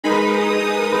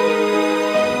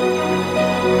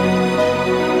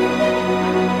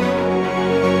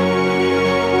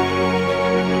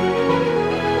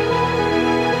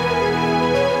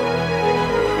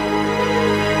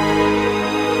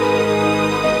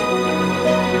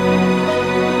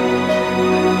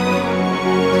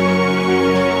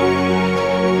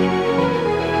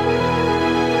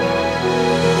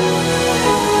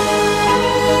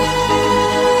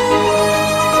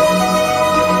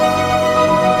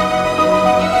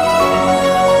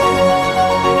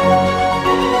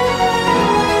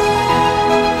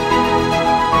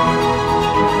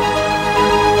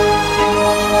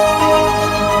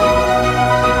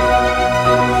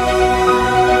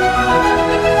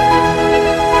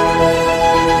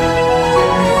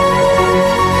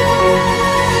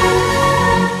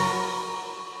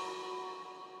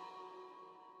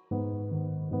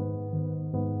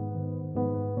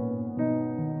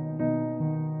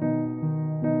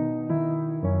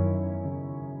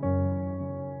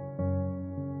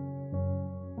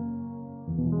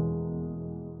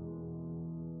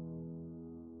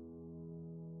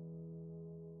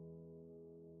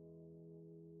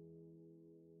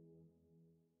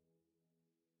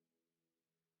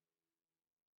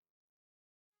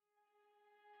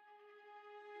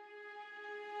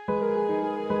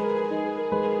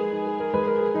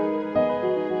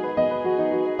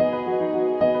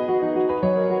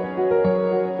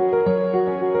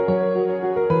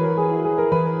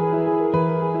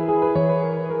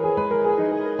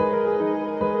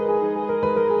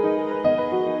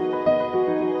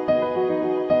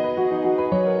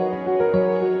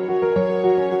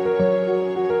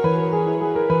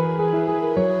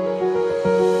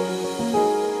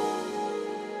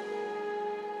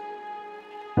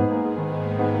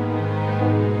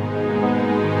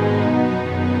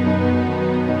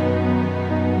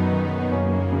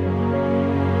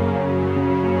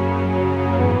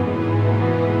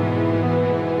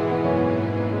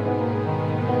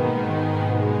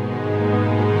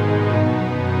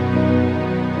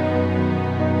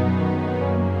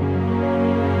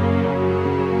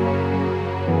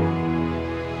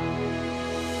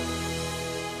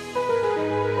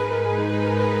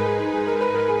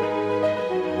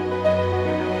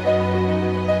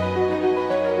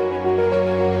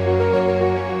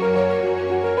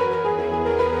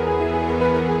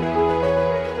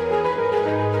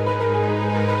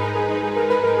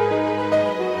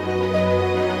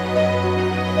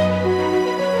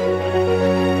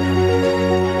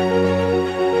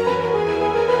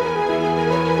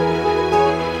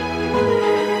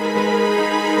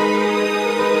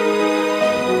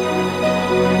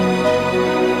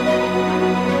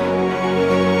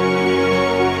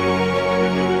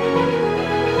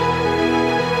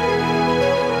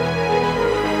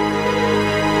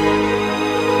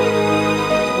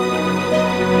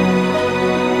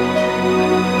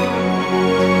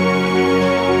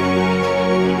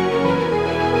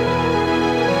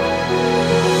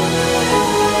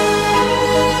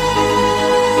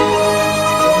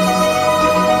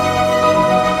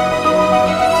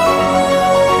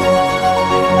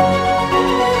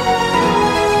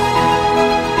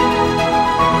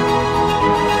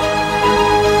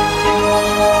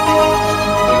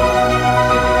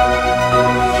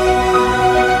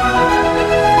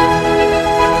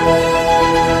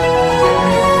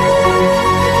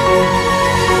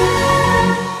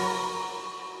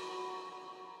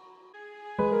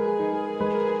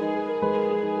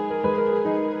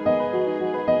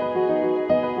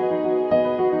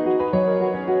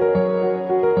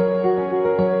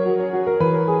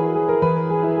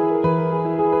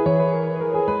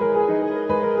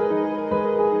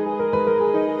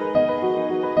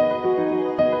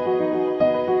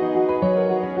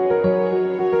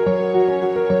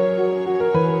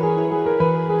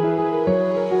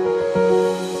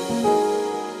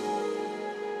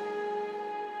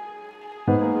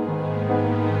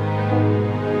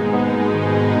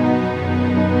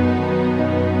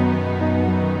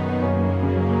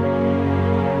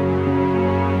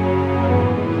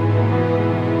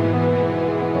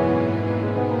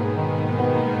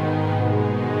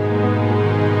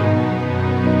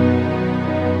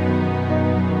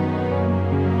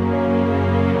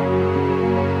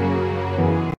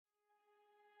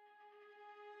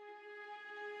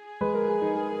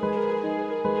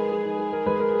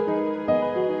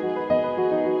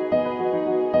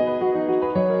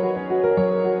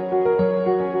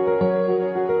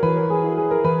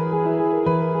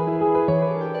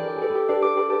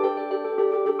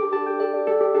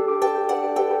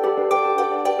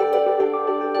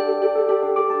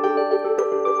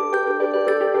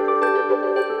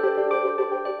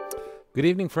Good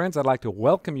evening, friends. I'd like to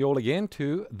welcome you all again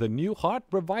to the New Heart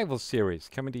Revival Series,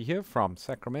 coming to you here from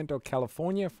Sacramento,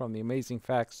 California, from the Amazing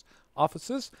Facts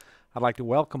offices. I'd like to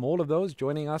welcome all of those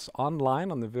joining us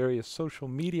online on the various social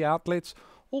media outlets,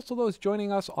 also those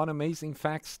joining us on Amazing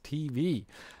Facts TV.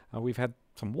 We've had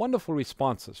some wonderful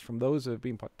responses from those who have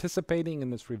been participating in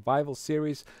this revival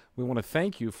series. We want to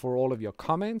thank you for all of your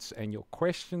comments and your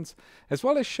questions, as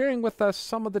well as sharing with us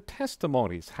some of the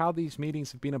testimonies, how these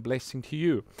meetings have been a blessing to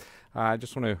you. I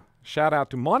just want to shout out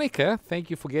to Monica. Thank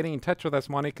you for getting in touch with us,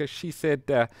 Monica. She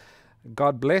said,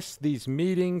 God bless these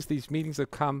meetings. These meetings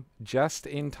have come just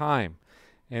in time.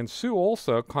 And Sue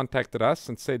also contacted us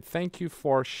and said, thank you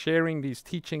for sharing these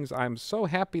teachings. I'm so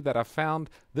happy that I found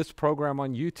this program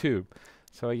on YouTube.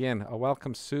 So again, a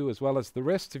welcome, Sue, as well as the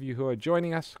rest of you who are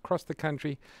joining us across the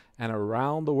country and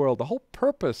around the world. The whole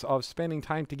purpose of spending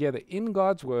time together in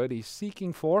God's Word is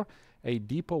seeking for a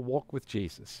deeper walk with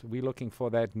Jesus. We're looking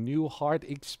for that new heart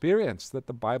experience that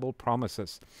the Bible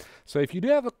promises. So if you do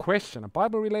have a question, a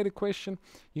Bible-related question,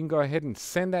 you can go ahead and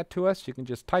send that to us. You can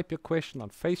just type your question on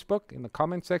Facebook in the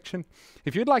comment section.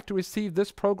 If you'd like to receive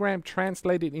this program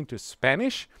translated into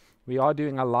Spanish, we are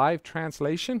doing a live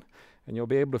translation, and you'll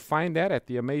be able to find that at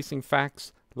the Amazing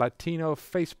Facts Latino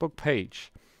Facebook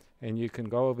page. And you can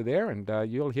go over there and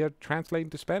you'll hear it translate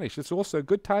into Spanish. It's also a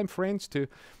good time, friends, to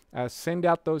send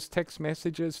out those text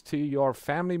messages to your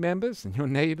family members and your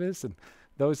neighbors and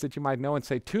those that you might know and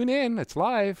say, tune in, it's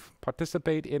live.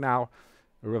 Participate in our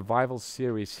revival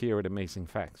series here at Amazing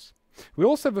Facts. We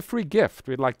also have a free gift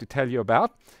we'd like to tell you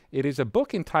about. It is a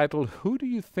book entitled, Who Do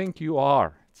You Think You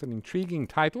Are? It's an intriguing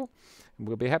title, and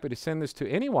we'll be happy to send this to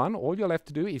anyone. All you'll have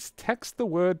to do is text the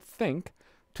word think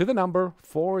to the number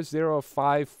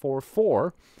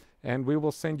 40544, and we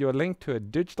will send you a link to a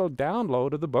digital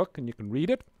download of the book, and you can read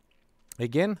it.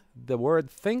 Again, the word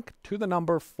think to the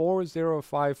number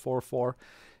 40544,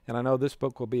 and I know this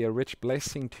book will be a rich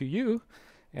blessing to you,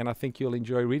 and I think you'll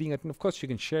enjoy reading it. And of course, you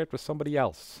can share it with somebody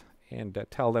else and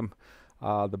tell them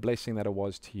the blessing that it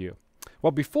was to you.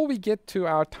 Well, before we get to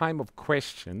our time of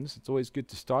questions, it's always good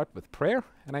to start with prayer,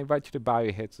 and I invite you to bow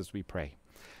your heads as we pray.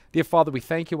 Dear Father, we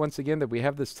thank you once again that we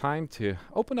have this time to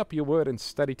open up your word and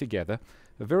study together.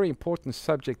 A very important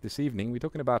subject this evening. We're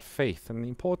talking about faith and the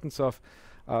importance of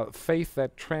faith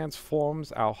that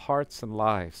transforms our hearts and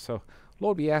lives. So,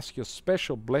 Lord, we ask your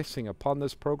special blessing upon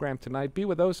this program tonight. Be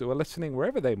with those who are listening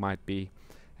wherever they might be.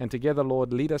 And together,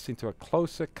 Lord, lead us into a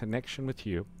closer connection with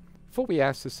you. For we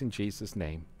ask this in Jesus'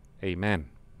 name. Amen.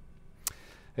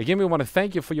 Again, we want to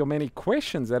thank you for your many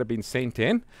questions that have been sent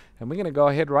in. And we're going to go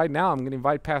ahead right now. I'm going to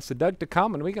invite Pastor Doug to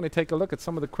come, and we're going to take a look at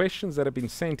some of the questions that have been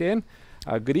sent in.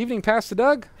 Good evening, Pastor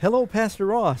Doug. Hello, Pastor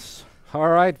Ross. All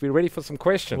right, we're ready for some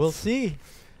questions. We'll see.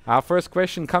 Our first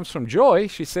question comes from Joy.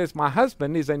 She says, my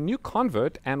husband is a new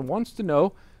convert and wants to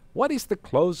know, what is the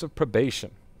close of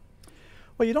probation?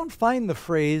 Well, you don't find the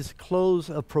phrase close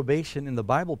of probation in the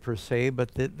Bible per se,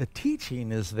 but the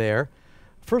teaching is there.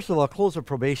 First of all, close of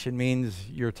probation means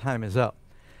your time is up.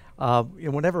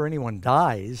 Whenever anyone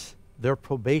dies, their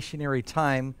probationary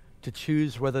time to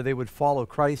choose whether they would follow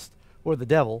Christ or the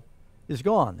devil is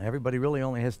gone. Everybody really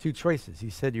only has two choices. He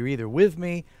said, you're either with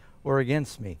me or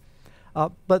against me.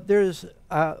 But there's,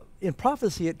 in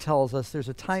prophecy it tells us there's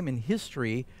a time in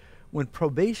history when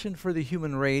probation for the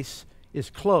human race is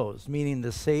closed, meaning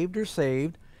the saved are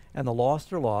saved and the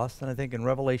lost are lost. And I think in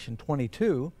Revelation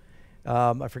 22,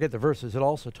 I forget the verses, it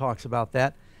also talks about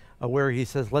that, where he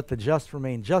says, let the just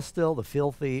remain just still, the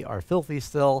filthy are filthy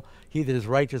still, he that is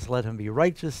righteous, let him be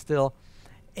righteous still.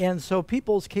 And so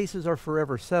people's cases are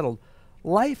forever settled.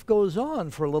 Life goes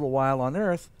on for a little while on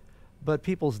earth, but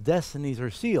people's destinies are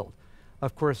sealed.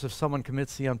 Of course, if someone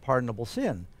commits the unpardonable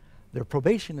sin, their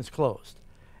probation is closed.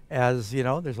 As you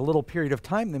know, there's a little period of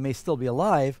time they may still be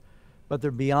alive, but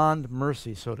they're beyond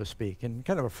mercy, so to speak. And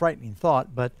kind of a frightening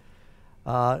thought, but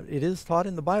it is taught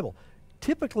in the Bible.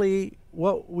 Typically,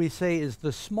 what we say is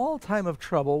the small time of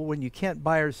trouble when you can't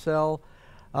buy or sell,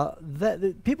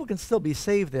 that people can still be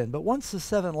saved then. But once the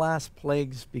 7 last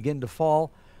plagues begin to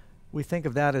fall, we think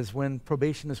of that as when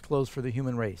probation is closed for the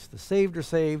human race. The saved are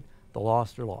saved, the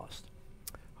lost are lost.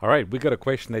 All right, we got a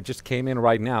question that just came in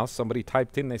right now. Somebody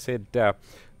typed in, they said,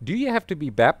 do you have to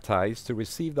be baptized to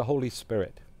receive the Holy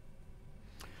Spirit?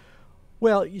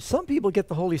 Well, some people get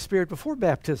the Holy Spirit before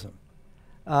baptism.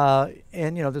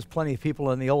 And you know, there's plenty of people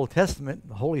in the Old Testament.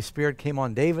 The Holy Spirit came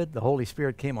on David. The Holy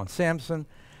Spirit came on Samson.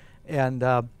 And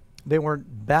they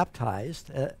weren't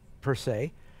baptized per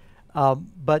se.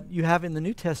 But you have in the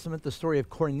New Testament the story of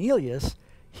Cornelius.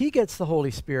 He gets the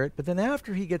Holy Spirit. But then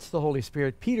after he gets the Holy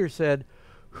Spirit, Peter said,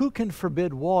 who can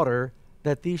forbid water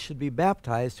that these should be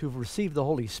baptized who've received the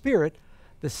Holy Spirit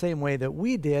the same way that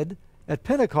we did at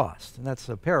Pentecost. And that's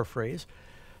a paraphrase.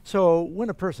 So when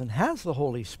a person has the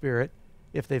Holy Spirit,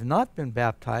 if they've not been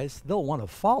baptized, they'll want to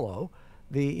follow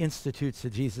the institutes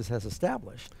that Jesus has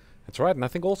established. That's right. And I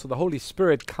think also the Holy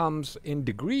Spirit comes in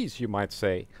degrees, you might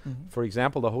say. For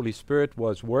example, the Holy Spirit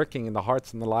was working in the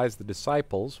hearts and the lives of the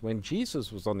disciples when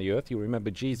Jesus was on the earth. You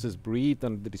remember Jesus breathed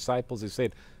on the disciples. He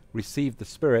said, receive the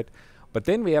Spirit. But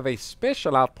then we have a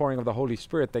special outpouring of the Holy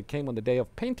Spirit that came on the day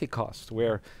of Pentecost,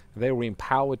 where they were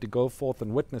empowered to go forth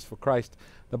and witness for Christ.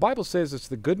 The Bible says it's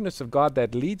the goodness of God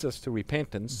that leads us to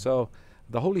repentance. So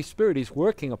the Holy Spirit is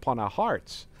working upon our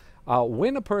hearts.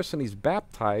 When a person is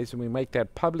baptized and we make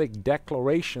that public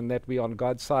declaration that we're on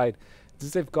God's side, it's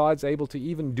as if God's able to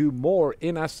even do more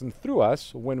in us and through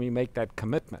us when we make that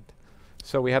commitment.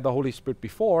 So we had the Holy Spirit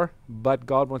before, but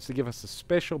God wants to give us a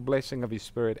special blessing of His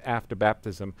Spirit after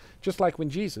baptism. Just like when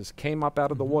Jesus came up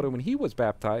out of the water when He was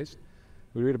baptized,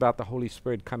 we read about the Holy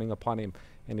Spirit coming upon Him,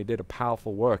 and He did a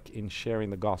powerful work in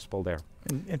sharing the gospel there.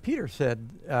 And Peter said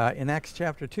in Acts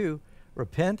chapter 2,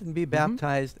 repent and be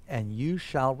baptized, and you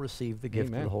shall receive the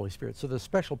gift of the Holy Spirit. So there's a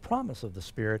special promise of the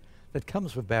Spirit that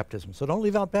comes with baptism. So don't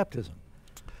leave out baptism.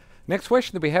 Next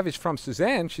question that we have is from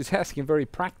Suzanne. She's asking a very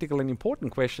practical and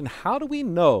important question. How do we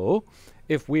know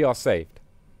if we are saved?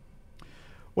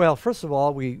 Well, first of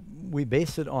all, we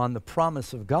base it on the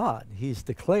promise of God. He's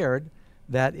declared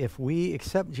that if we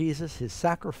accept Jesus, His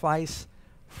sacrifice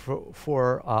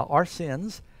for our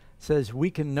sins, says we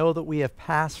can know that we have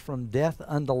passed from death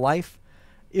unto life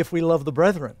if we love the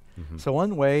brethren. So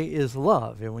one way is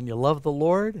love. And when you love the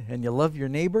Lord and you love your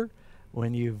neighbor,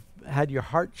 when you've had your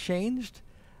heart changed,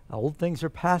 old things are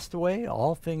passed away,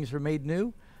 all things are made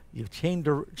new. You've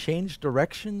changed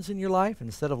directions in your life.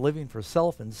 Instead of living for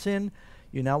self and sin,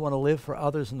 you now want to live for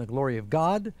others in the glory of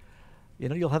God. You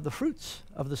know, you'll have the fruits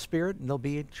of the Spirit, and there'll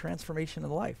be a transformation in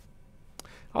life.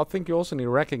 I think you also need to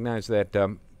recognize that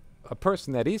a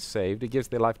person that is saved, who gives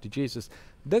their life to Jesus,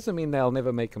 doesn't mean they'll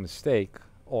never make a mistake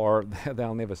or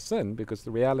they'll never sin, because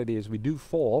the reality is we do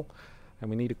fall, and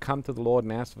we need to come to the Lord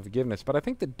and ask for forgiveness. But I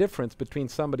think the difference between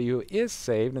somebody who is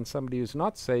saved and somebody who's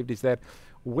not saved is that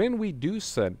when we do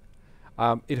sin,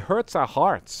 it hurts our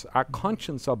hearts. Our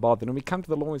conscience are bothered. And we come to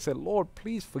the Lord and say, Lord,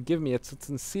 please forgive me. It's a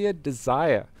sincere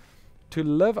desire to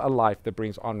live a life that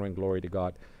brings honor and glory to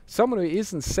God. Someone who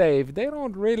isn't saved, they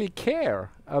don't really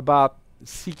care about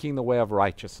seeking the way of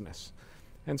righteousness.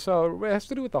 And so it has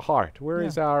to do with the heart. Where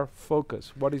is our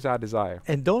focus? What is our desire?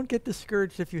 And don't get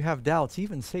discouraged if you have doubts.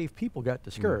 Even saved people got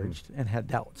discouraged and had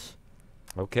doubts.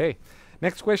 Okay.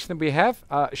 Next question that we have.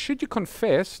 Should you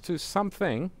confess to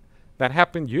something that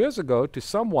happened years ago to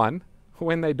someone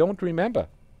when they don't remember?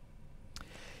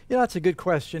 Yeah, that's a good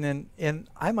question. And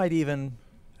I might even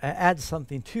add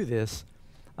something to this.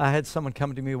 I had someone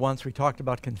come to me once. We talked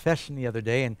about confession the other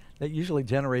day, and that usually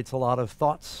generates a lot of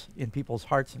thoughts in people's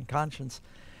hearts and conscience.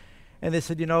 And they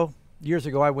said, you know, years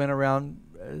ago I went around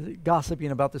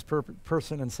gossiping about this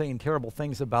person and saying terrible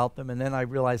things about them, and then I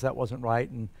realized that wasn't right,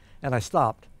 and I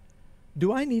stopped.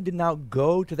 Do I need to now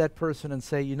go to that person and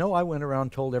say, you know, I went around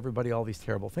and told everybody all these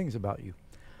terrible things about you?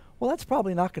 Well, that's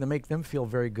probably not going to make them feel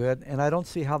very good, and I don't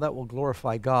see how that will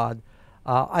glorify God.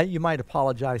 You might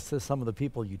apologize to some of the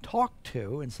people you talk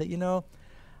to and say, you know,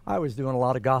 I was doing a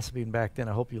lot of gossiping back then.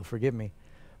 I hope you'll forgive me.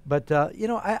 But, you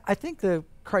know, I think the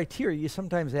criteria you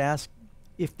sometimes ask,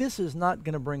 if this is not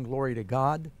going to bring glory to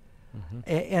God,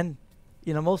 and,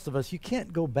 you know, most of us, you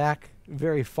can't go back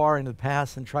very far into the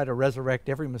past and try to resurrect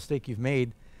every mistake you've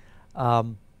made.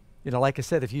 You know, like I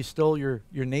said, if you stole your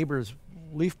neighbor's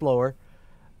leaf blower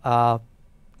 10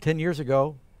 years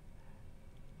ago,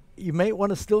 you may want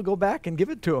to still go back and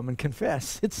give it to him and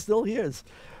confess. It's still his.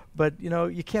 But, you know,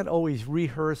 you can't always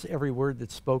rehearse every word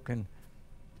that's spoken.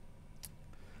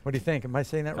 What do you think? Am I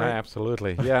saying that right?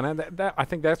 Absolutely. Yeah, and I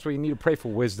think that's where you need to pray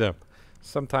for wisdom.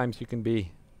 Sometimes you can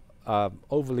be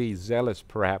overly zealous,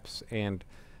 perhaps, and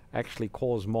actually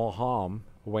cause more harm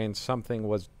when something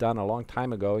was done a long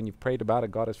time ago and you've prayed about it,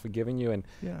 God has forgiven you, and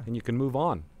you can move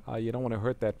on. You don't want to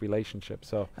hurt that relationship.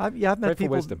 So I've met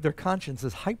people, their conscience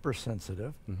is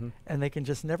hypersensitive, and they can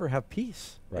just never have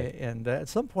peace. Right. And at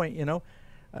some point, you know,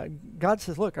 God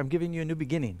says, look, I'm giving you a new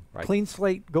beginning. Right. Clean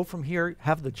slate, go from here,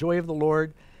 have the joy of the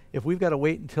Lord. If we've got to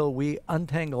wait until we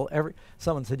untangle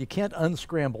someone said, you can't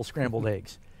unscramble scrambled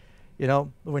eggs. You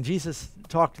know, when Jesus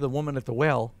talked to the woman at the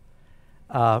well,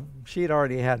 she had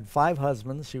already had 5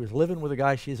 husbands. She was living with a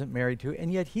guy she isn't married to,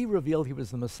 and yet he revealed he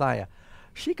was the Messiah.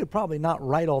 She could probably not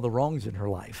right all the wrongs in her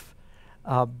life,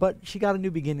 but she got a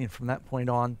new beginning from that point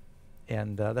on,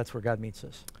 and that's where God meets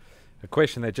us. A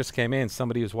question that just came in,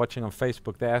 somebody who's watching on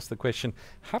Facebook, they asked the question,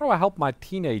 how do I help my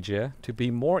teenager to be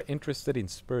more interested in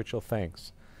spiritual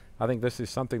things? I think this is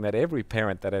something that every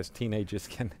parent that has teenagers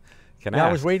can ask.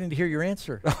 I was waiting to hear your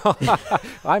answer.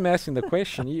 I'm asking the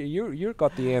question. You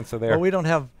got the answer there. Well, we don't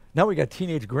have, now we got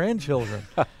teenage grandchildren.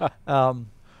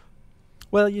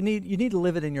 Well, you need to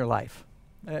live it in your life.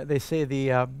 They say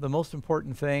the most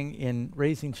important thing in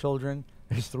raising children,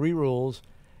 there's 3 rules: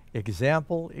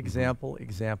 example, example,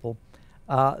 example.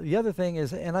 The other thing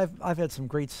is, and I've had some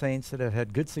great saints that have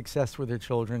had good success with their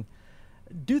children,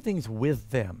 do things with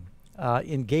them,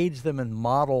 engage them and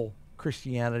model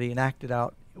Christianity and act it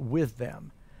out with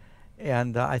them.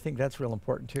 And I think that's real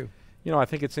important too. You know, I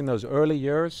think it's in those early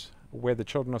years where the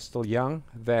children are still young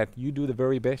that you do the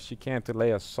very best you can to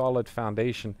lay a solid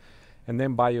foundation. And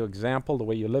then by your example, the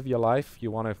way you live your life,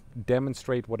 you want to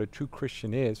demonstrate what a true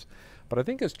Christian is. But I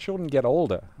think as children get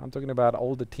older, I'm talking about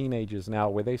older teenagers now,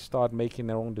 where they start making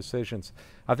their own decisions.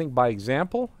 I think by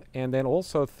example, and then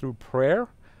also through prayer,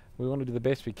 we want to do the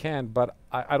best we can. But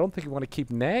I don't think we want to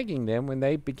keep nagging them when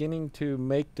they're beginning to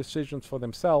make decisions for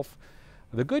themselves.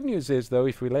 The good news is, though,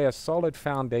 if we lay a solid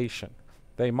foundation,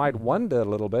 they might wonder a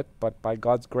little bit, but by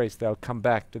God's grace, they'll come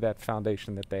back to that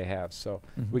foundation that they have. So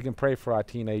we can pray for our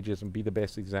teenagers and be the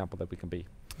best example that we can be.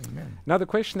 Amen. Another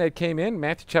question that came in,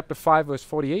 Matthew chapter 5, verse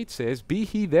 48 says, "Be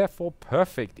he therefore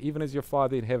perfect, even as your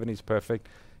Father in heaven is perfect."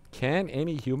 Can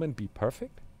any human be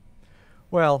perfect?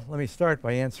 Well, let me start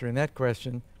by answering that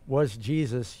question. Was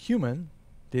Jesus human?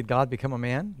 Did God become a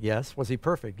man? Yes. Was he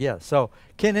perfect? Yes. So,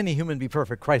 can any human be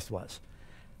perfect? Christ was.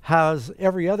 Has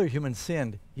every other human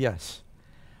sinned? Yes.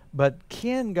 But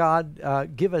can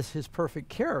God give us his perfect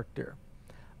character?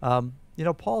 You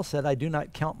know, Paul said, "I do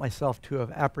not count myself to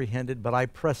have apprehended, but I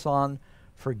press on,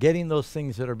 forgetting those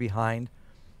things that are behind."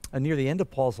 And near the end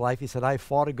of Paul's life, he said, "I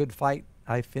fought a good fight.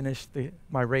 I finished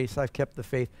my race. I've kept the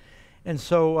faith." And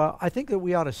so I think that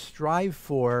we ought to strive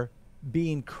for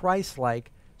being Christ-like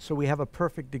so we have a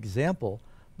perfect example,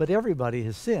 but everybody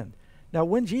has sinned. Now,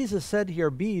 when Jesus said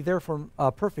here, "Be therefore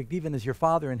perfect, even as your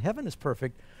Father in heaven is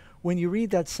perfect," when you read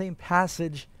that same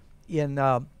passage in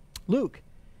Luke,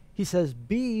 he says,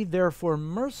 "Be therefore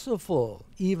merciful,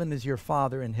 even as your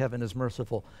Father in heaven is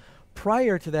merciful."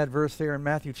 Prior to that verse there in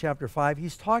Matthew chapter 5,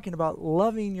 he's talking about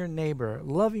loving your neighbor,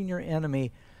 loving your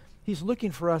enemy. He's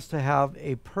looking for us to have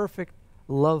a perfect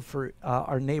love for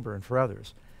our neighbor and for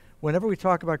others. Whenever we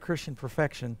talk about Christian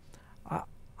perfection,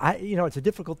 you know, it's a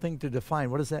difficult thing to define.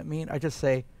 What does that mean? I just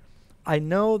say, I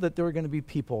know that there are going to be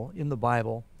people in the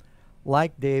Bible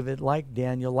like David, like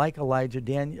Daniel, like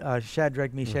Elijah,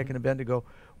 Shadrach, Meshach, and Abednego,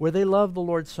 where they love the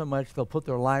Lord so much they'll put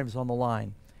their lives on the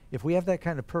line. If we have that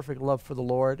kind of perfect love for the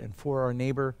Lord and for our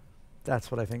neighbor, that's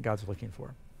what I think God's looking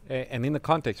for. And in the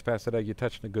context, Pastor Doug, you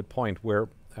touched on a good point where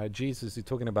Jesus is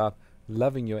talking about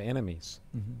loving your enemies.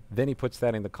 Then he puts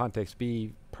that in the context,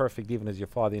 be perfect even as your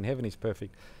Father in heaven is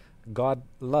perfect. God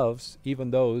loves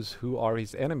even those who are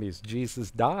his enemies.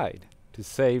 Jesus died to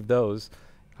save those.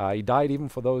 He died even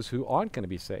for those who aren't going to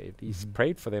be saved. He's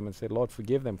prayed for them and said, "Lord,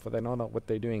 forgive them, for they know not what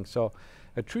they're doing." So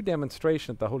a true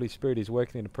demonstration that the Holy Spirit is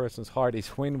working in a person's heart is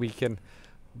when we can,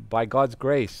 by God's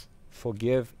grace,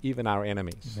 forgive even our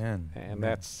enemies. Amen. And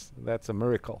Amen. that's a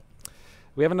miracle.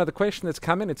 We have another question that's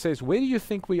come in. It says, "Where do you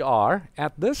think we are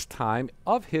at this time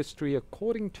of history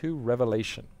according to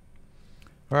Revelation?"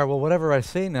 All right, well, whatever I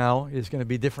say now is going to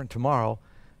be different tomorrow,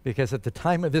 because at the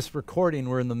time of this recording,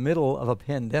 we're in the middle of a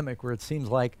pandemic where it seems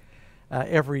like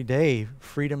every day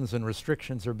freedoms and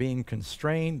restrictions are being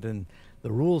constrained and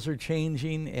the rules are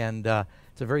changing, and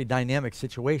it's a very dynamic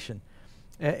situation.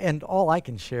 And all I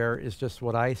can share is just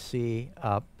what I see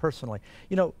personally.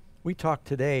 You know, we talked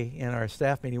today in our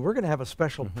staff meeting, we're going to have a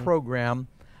special program,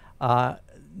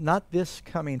 not this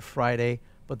coming Friday,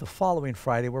 but the following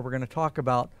Friday, where we're going to talk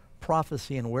about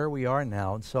prophecy and where we are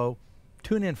now. And so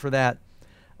tune in for that.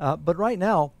 But right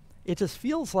now, it just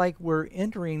feels like we're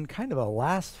entering kind of a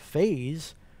last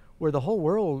phase where the whole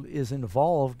world is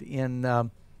involved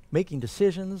in making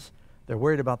decisions. They're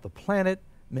worried about the planet.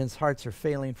 Men's hearts are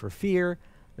failing for fear.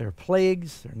 There are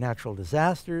plagues. There are natural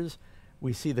disasters.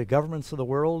 We see the governments of the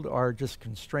world are just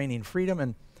constraining freedom.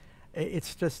 And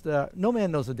it's just, no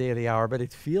man knows the day or the hour, but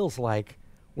it feels like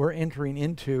we're entering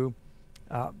into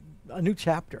a new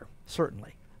chapter,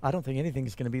 certainly. I don't think anything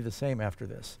is going to be the same after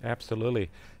this.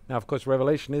 Absolutely. Now, of course,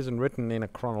 Revelation isn't written in a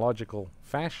chronological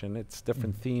fashion. It's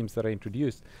different themes that are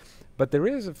introduced. But there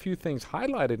is a few things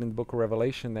highlighted in the book of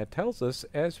Revelation that tells us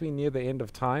as we near the end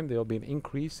of time, there will be an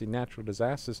increase in natural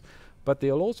disasters, but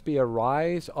there will also be a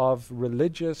rise of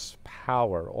religious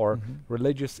power or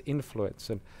religious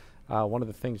influence. And One of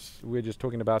the things we're just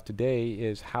talking about today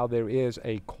is how there is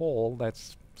a call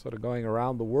that's sort of going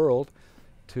around the world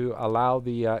to allow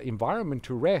the environment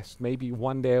to rest, maybe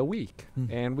one day a week.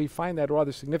 And we find that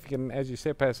rather significant. As you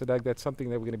said, Pastor Doug, that's something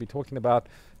that we're going to be talking about,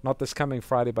 not this coming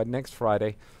Friday, but next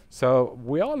Friday. So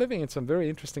we are living in some very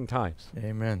interesting times.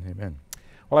 Amen. Amen.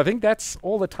 Well, I think that's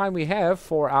all the time we have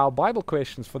for our Bible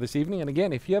questions for this evening. And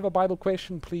again, if you have a Bible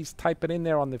question, please type it in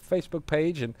there on the Facebook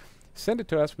page and send it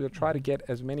to us. We'll try to get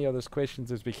as many of those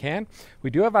questions as we can. We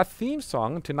do have our theme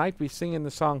song. Tonight we sing in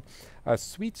the song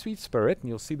Sweet, Sweet Spirit, and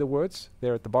you'll see the words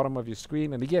there at the bottom of your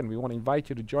screen. And again, we want to invite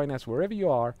you to join us wherever you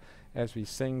are as we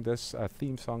sing this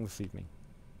theme song this evening.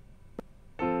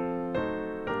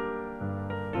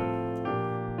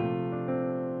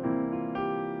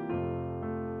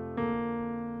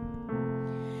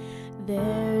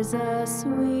 There's a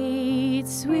sweet,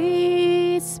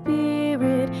 sweet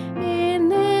spirit in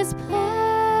this place,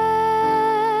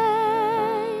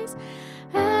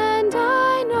 and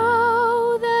I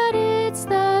know that it's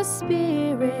the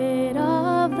Spirit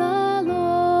of the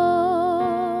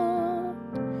Lord.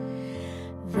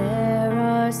 There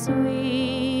are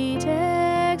sweet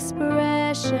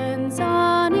expressions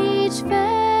on each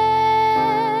face,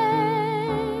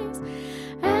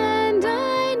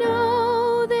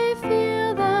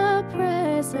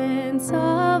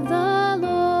 of the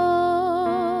Lord.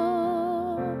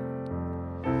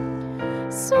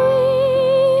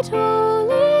 Sweet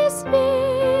Holy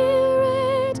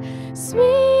Spirit,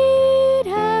 sweet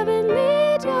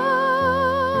heavenly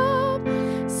dove,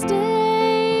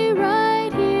 stay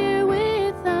right here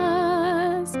with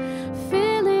us,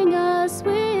 filling us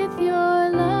with your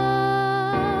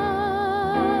love.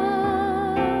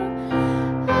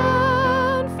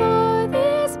 And for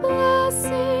these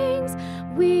blessings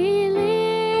we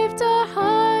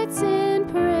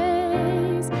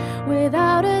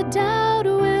without a doubt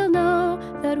we'll know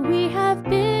that we have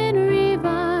been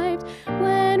revived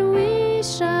when we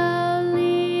shall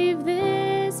leave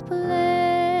this place.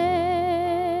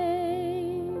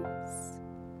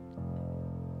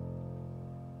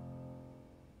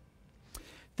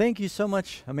 Thank you so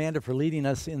much, Amanda, for leading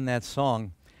us in that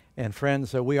song. And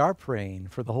friends, we are praying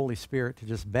for the Holy Spirit to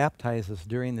just baptize us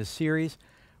during this series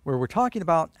where we're talking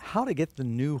about how to get the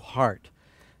new heart.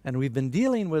 And we've been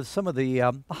dealing with some of the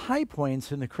high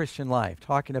points in the Christian life,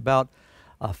 talking about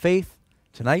faith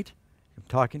tonight. We're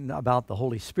talking about the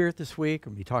Holy Spirit this week.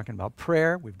 We'll be talking about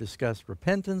prayer. We've discussed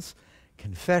repentance,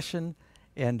 confession,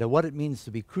 and what it means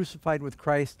to be crucified with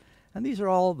Christ. And these are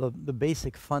all the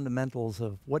basic fundamentals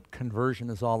of what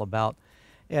conversion is all about.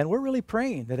 And we're really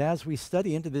praying that as we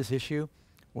study into this issue,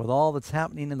 with all that's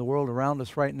happening in the world around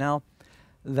us right now,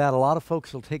 that a lot of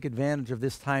folks will take advantage of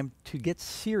this time to get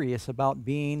serious about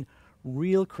being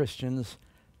real Christians,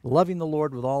 loving the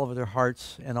Lord with all of their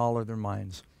hearts and all of their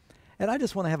minds. And I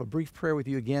just want to have a brief prayer with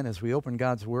you again as we open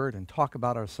God's Word and talk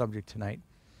about our subject tonight.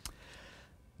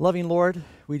 Loving Lord,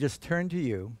 we just turn to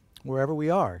you wherever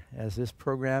we are as this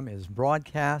program is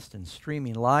broadcast and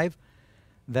streaming live,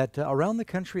 that around the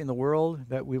country and the world,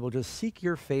 that we will just seek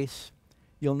your face.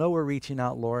 You'll know we're reaching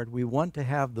out, Lord. We want to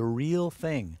have the real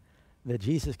thing that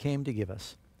Jesus came to give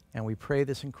us. And we pray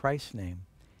this in Christ's name.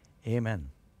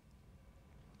 Amen.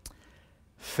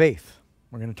 Faith.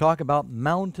 We're going to talk about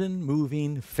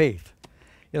mountain-moving faith.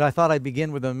 You know, I thought I'd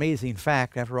begin with an amazing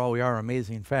fact. After all, we are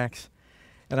amazing facts.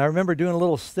 And I remember doing a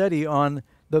little study on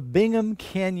the Bingham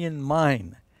Canyon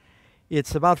Mine.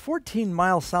 It's about 14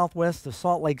 miles southwest of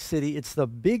Salt Lake City. It's the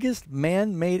biggest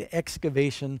man-made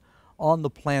excavation on the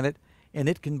planet, and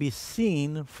it can be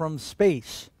seen from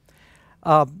space.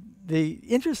 The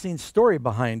interesting story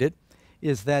behind it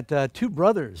is that two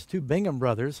Bingham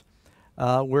brothers,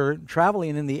 were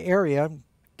traveling in the area,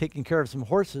 taking care of some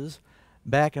horses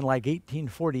back in like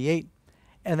 1848,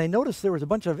 and they noticed there was a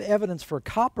bunch of evidence for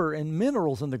copper and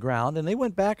minerals in the ground, and they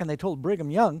went back and they told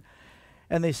Brigham Young,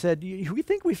 and they said, we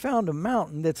think we found a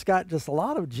mountain that's got just a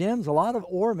lot of gems, a lot of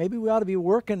ore. Maybe we ought to be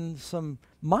working some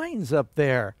mines up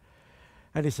there.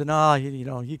 And he said, no,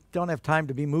 you don't have time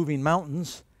to be moving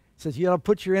mountains. He says, you ought to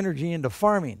put your energy into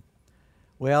farming.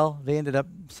 Well, they ended up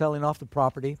selling off the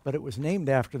property, but it was named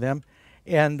after them.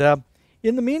 And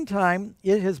in the meantime,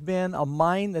 it has been a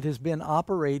mine that has been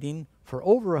operating for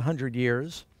over 100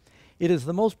 years. It is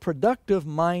the most productive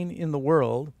mine in the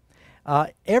world.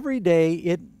 Every day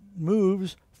it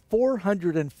moves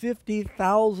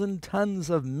 450,000 tons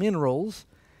of minerals.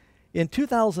 In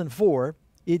 2004,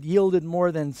 it yielded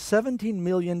more than 17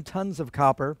 million tons of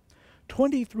copper,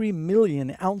 23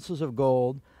 million ounces of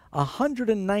gold,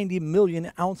 190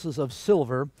 million ounces of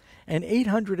silver, and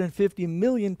 850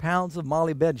 million pounds of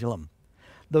molybdenum.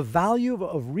 The value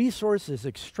of resources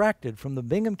extracted from the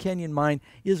Bingham Canyon mine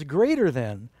is greater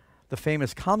than the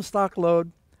famous Comstock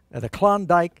lode, the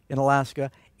Klondike in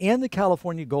Alaska, and the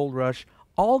California gold rush,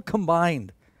 all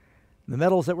combined. The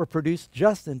metals that were produced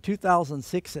just in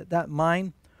 2006 at that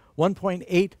mine,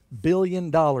 $1.8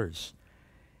 billion.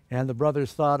 And the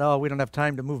brothers thought, oh, we don't have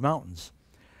time to move mountains.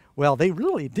 Well, they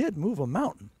really did move a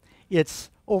mountain. It's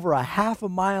over a half a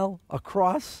mile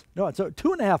across. No, it's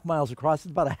 2.5 miles across.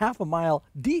 It's about a half a mile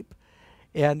deep.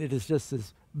 And it is just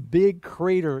this big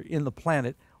crater in the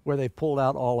planet where they pulled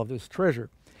out all of this treasure.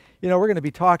 You know, we're going to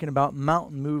be talking about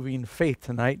mountain moving faith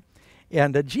tonight.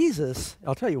 And Jesus,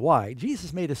 I'll tell you why.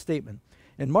 Jesus made a statement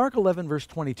in Mark 11, verse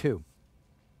 22.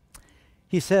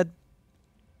 He said,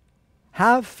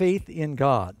 have faith in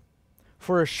God.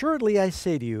 For assuredly I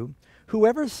say to you,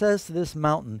 whoever says to this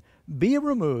mountain, be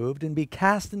removed and be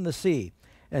cast in the sea,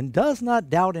 and does not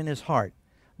doubt in his heart,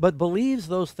 but believes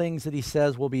those things that he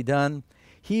says will be done,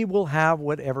 he will have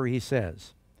whatever he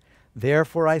says.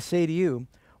 Therefore I say to you,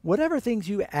 whatever things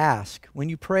you ask when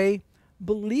you pray,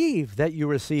 believe that you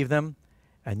receive them,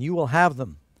 and you will have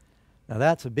them. Now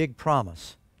that's a big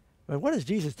promise. But what is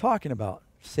Jesus talking about?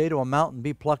 Say to a mountain,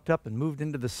 be plucked up and moved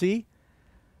into the sea?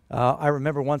 I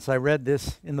remember once I read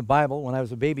this in the Bible when I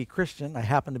was a baby Christian. I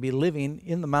happened to be living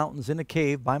in the mountains in a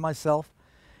cave by myself.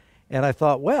 And I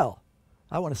thought, well,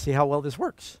 I want to see how well this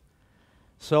works.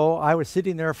 So I was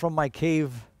sitting there from my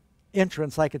cave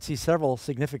entrance. I could see several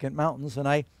significant mountains. And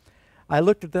I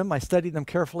looked at them. I studied them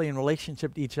carefully in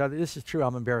relationship to each other. This is true.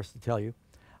 I'm embarrassed to tell you.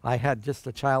 I had just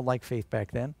a childlike faith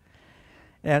back then.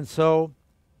 And so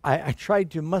I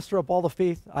tried to muster up all the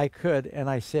faith I could. And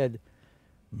I said,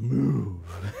 move.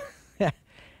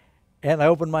 And I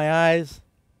opened my eyes,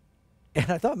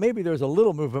 and I thought maybe there was a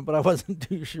little movement, but I wasn't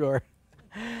too sure.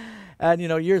 And, you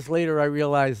know, years later, I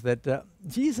realized that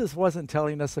Jesus wasn't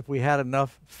telling us if we had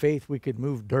enough faith we could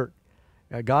move dirt.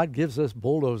 God gives us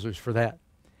bulldozers for that.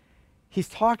 He's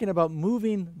talking about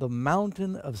moving the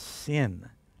mountain of sin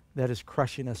that is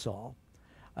crushing us all.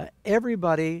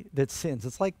 Everybody that sins,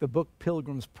 it's like the book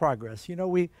Pilgrim's Progress. You know,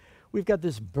 we've got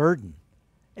this burden.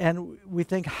 And we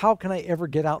think, how can I ever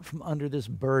get out from under this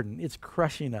burden? It's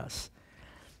crushing us.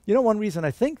 You know, one reason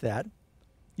I think that,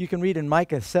 you can read in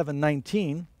Micah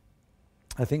 7:19,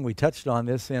 I think we touched on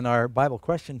this in our Bible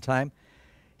question time,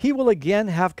 he will again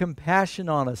have compassion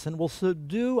on us and will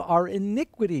subdue our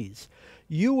iniquities.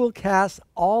 You will cast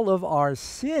all of our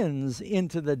sins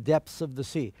into the depths of the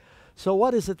sea. So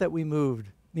what is it that we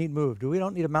need moved? We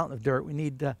don't need a mountain of dirt. We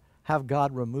need to have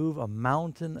God remove a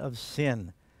mountain of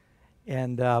sin.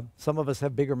 And some of us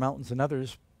have bigger mountains than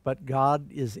others, but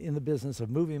God is in the business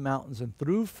of moving mountains. And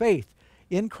through faith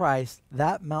in Christ,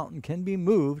 that mountain can be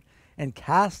moved and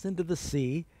cast into the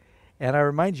sea. And I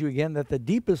remind you again that the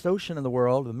deepest ocean in the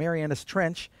world, the Marianas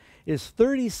Trench, is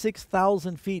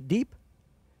 36,000 feet deep.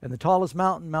 And the tallest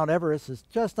mountain, Mount Everest, is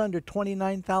just under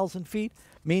 29,000 feet,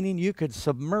 meaning you could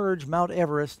submerge Mount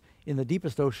Everest in the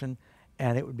deepest ocean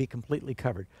and it would be completely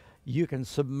covered. You can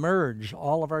submerge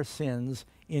all of our sins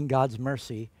in God's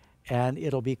mercy, and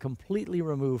it'll be completely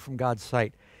removed from God's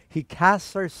sight. He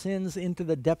casts our sins into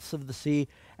the depths of the sea,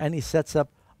 and he sets up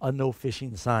a no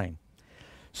fishing sign.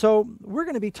 So we're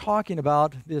going to be talking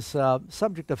about this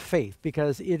subject of faith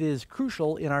because it is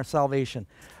crucial in our salvation.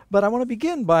 But I want to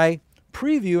begin by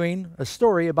previewing a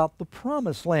story about the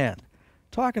Promised Land,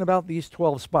 talking about these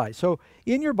 12 spies. So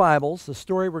in your Bibles, the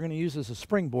story we're going to use as a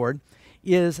springboard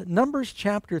is Numbers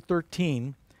chapter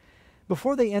 13.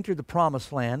 Before they entered the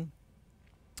Promised Land,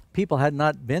 people had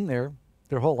not been there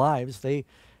their whole lives. They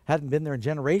hadn't been there in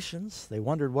generations. They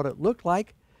wondered what it looked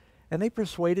like, and they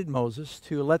persuaded Moses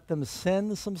to let them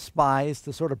send some spies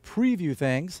to sort of preview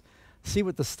things, see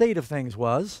what the state of things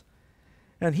was,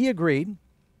 and he agreed.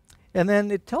 And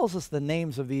then it tells us the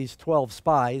names of these 12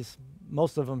 spies.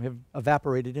 Most of them have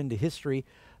evaporated into history,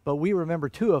 but we remember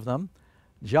 2 of them,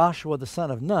 Joshua the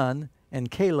son of Nun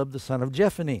and Caleb the son of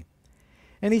Jephunneh.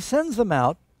 And he sends them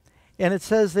out, and it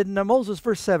says that in Moses,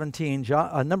 verse 17,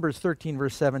 Numbers 13,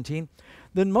 verse 17,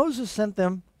 then Moses sent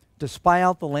them to spy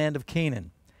out the land of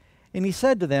Canaan. And he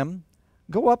said to them,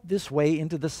 go up this way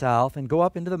into the south and go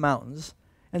up into the mountains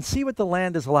and see what the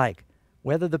land is like,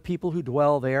 whether the people who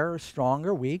dwell there are strong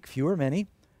or weak, few or many,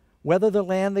 whether the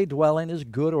land they dwell in is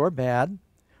good or bad,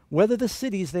 whether the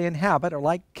cities they inhabit are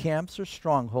like camps or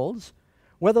strongholds,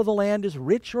 whether the land is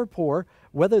rich or poor,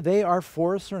 whether they are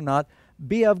forests or not.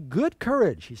 Be of good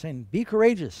courage. He's saying, be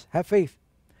courageous, have faith,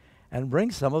 and bring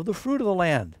some of the fruit of the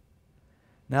land.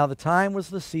 Now the time was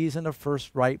the season of first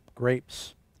ripe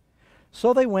grapes.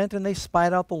 So they went and they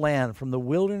spied out the land from the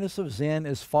wilderness of Zin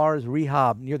as far as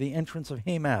Rehob, near the entrance of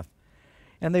Hamath.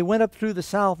 And they went up through the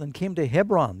south and came to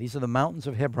Hebron. These are the mountains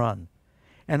of Hebron.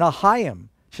 And Ahim,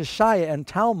 Shishaiah, and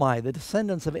Talmai, the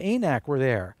descendants of Anak, were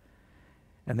there.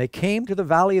 And they came to the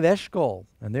valley of Eshcol,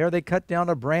 and there they cut down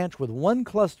a branch with one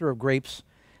cluster of grapes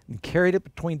and carried it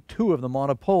between two of them on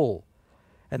a pole.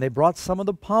 And they brought some of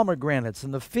the pomegranates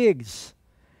and the figs.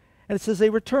 And it says they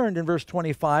returned in verse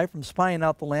 25 from spying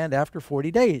out the land after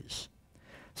 40 days.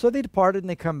 So they departed and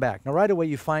they come back. Now right away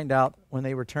you find out when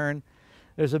they return,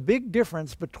 there's a big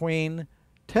difference between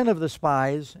 10 of the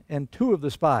spies and 2 of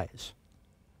the spies.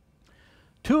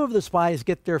 2 of the spies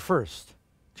get there first.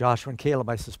 Joshua and Caleb,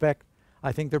 I suspect.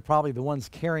 I think they're probably the ones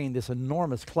carrying this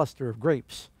enormous cluster of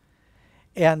grapes.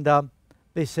 And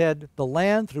they said, the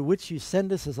land through which you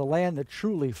send us is a land that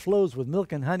truly flows with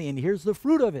milk and honey, and here's the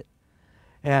fruit of it.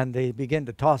 And they begin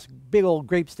to toss big old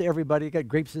grapes to everybody. You got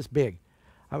grapes this big.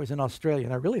 I was in Australia,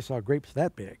 and I really saw grapes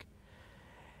that big.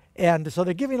 And so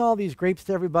they're giving all these grapes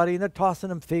to everybody, and they're tossing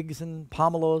them figs and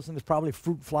pomelos, and there's probably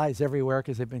fruit flies everywhere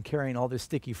because they've been carrying all this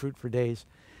sticky fruit for days.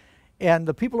 And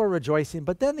the people are rejoicing.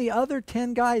 But then the other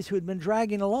 10 guys who had been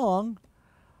dragging along,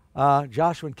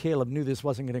 Joshua and Caleb knew this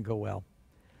wasn't going to go well.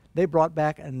 They brought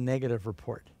back a negative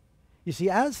report. You see,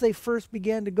 as they first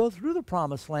began to go through the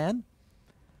promised land,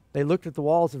 they looked at the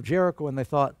walls of Jericho and they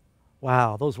thought,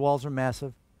 wow, those walls are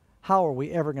massive. How are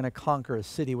we ever going to conquer a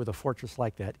city with a fortress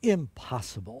like that?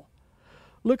 Impossible.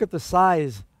 Look at the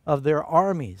size of their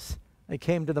armies. They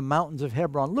came to the mountains of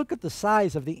Hebron. Look at the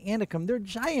size of the Anakim. They're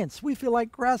giants. We feel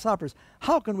like grasshoppers.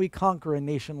 How can we conquer a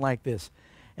nation like this?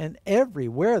 And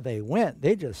everywhere they went,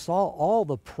 they just saw all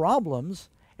the problems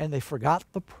and they forgot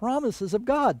the promises of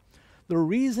God. The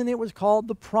reason it was called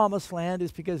the Promised Land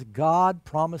is because God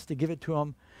promised to give it to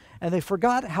them, and they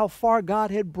forgot how far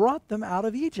God had brought them out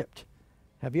of Egypt.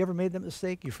 Have you ever made that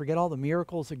mistake? You forget all the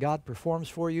miracles that God performs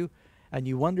for you, and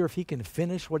you wonder if he can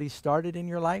finish what he started in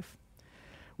your life?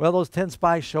 Well, those 10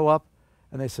 spies show up,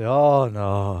 and they say, oh,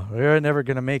 no, we're never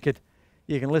going to make it.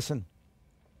 You can listen.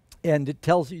 And it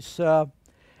tells you,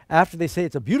 after they say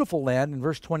it's a beautiful land, in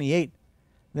verse 28,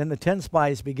 then the 10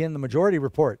 spies begin the majority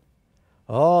report.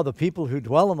 Oh, the people who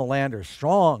dwell in the land are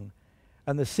strong,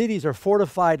 and the cities are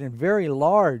fortified and very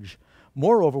large.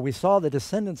 Moreover, we saw the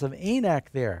descendants of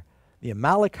Anak there. The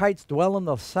Amalekites dwell in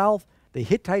the south, the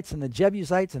Hittites and the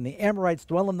Jebusites and the Amorites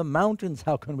dwell in the mountains.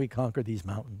 How can we conquer these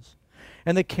mountains?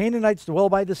 And the Canaanites dwell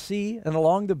by the sea and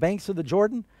along the banks of the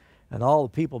Jordan. And all the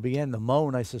people began to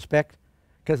moan, I suspect,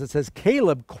 because it says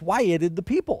Caleb quieted the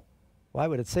people. Why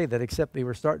would it say that except they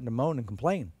were starting to moan and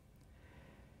complain?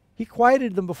 He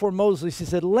quieted them before Moses. He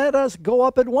said, let us go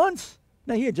up at once.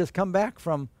 Now he had just come back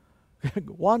from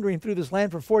wandering through this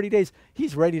land for 40 days.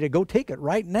 He's ready to go take it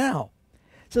right now.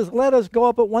 It says, let us go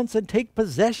up at once and take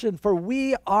possession, for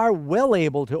we are well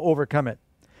able to overcome it.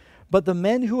 But the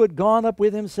men who had gone up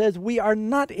with him says, we are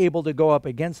not able to go up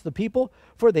against the people,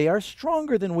 for they are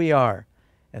stronger than we are.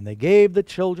 And they gave the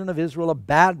children of Israel a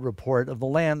bad report of the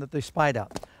land that they spied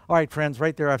out. All right, friends,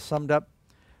 right there I've summed up.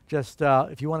 Just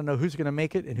if you want to know who's going to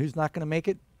make it and who's not going to make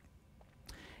it,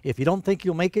 if you don't think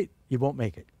you'll make it, you won't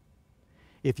make it.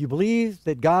 If you believe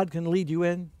that God can lead you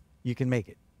in, you can make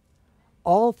it.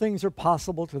 All things are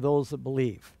possible to those that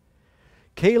believe.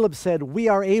 Caleb said, we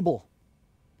are able.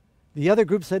 The other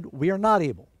group said, we are not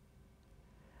able.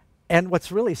 And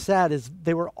what's really sad is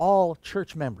they were all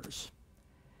church members.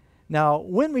 Now,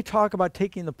 when we talk about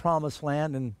taking the promised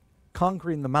land and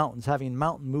conquering the mountains, having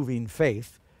mountain-moving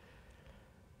faith,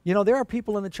 you know, there are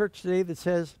people in the church today that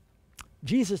says,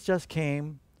 Jesus just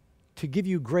came to give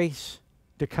you grace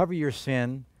to cover your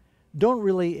sin. Don't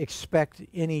really expect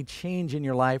any change in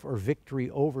your life or victory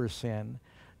over sin.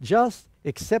 Just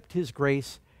accept his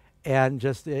grace and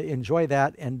just enjoy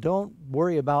that, and don't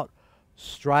worry about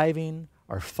striving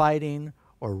or fighting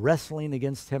or wrestling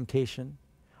against temptation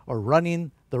or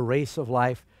running the race of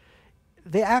life.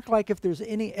 They act like if there's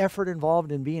any effort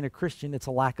involved in being a Christian, it's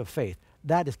a lack of faith.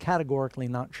 That is categorically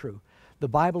not true. The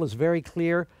Bible is very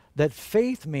clear that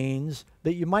faith means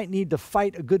that you might need to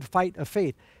fight a good fight of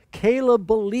faith. Caleb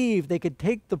believed they could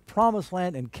take the promised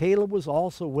land, and Caleb was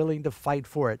also willing to fight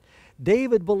for it.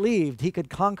 David believed he could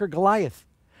conquer Goliath.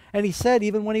 And he said,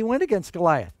 even when he went against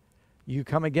Goliath, you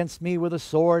come against me with a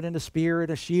sword and a spear and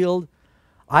a shield.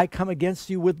 I come against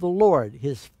you with the Lord.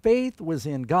 His faith was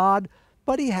in God,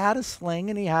 but he had a sling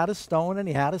and he had a stone and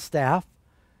he had a staff.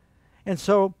 And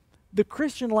so the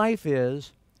Christian life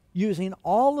is using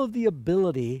all of the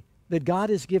ability that God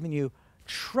has given you,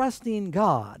 trusting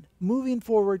God, moving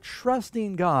forward,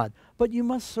 trusting God. But you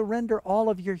must surrender all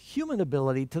of your human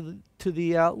ability to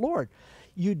the Lord.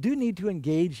 You do need to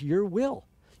engage your will.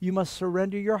 You must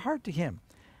surrender your heart to him.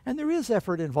 And there is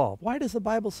effort involved. Why does the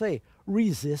Bible say,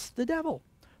 resist the devil?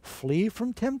 Flee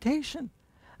from temptation.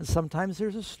 And sometimes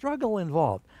there's a struggle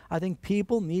involved. I think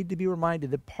people need to be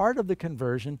reminded that part of the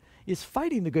conversion is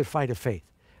fighting the good fight of faith.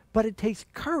 But it takes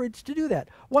courage to do that.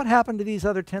 What happened to these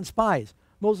other 10 spies?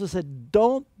 Moses said,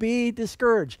 don't be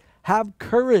discouraged. Have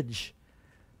courage.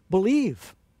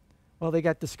 Believe. Well, they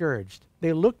got discouraged.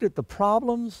 They looked at the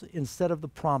problems instead of the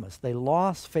promise. They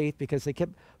lost faith because they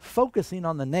kept focusing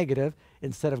on the negative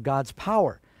instead of God's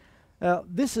power.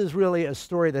 This is really a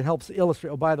story that helps illustrate.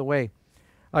 Oh, by the way,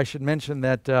 I should mention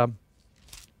that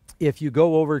if you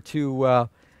go over to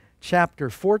chapter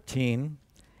 14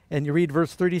 and you read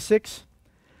verse 36,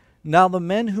 now the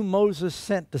men whom Moses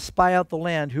sent to spy out the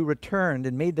land, who returned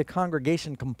and made the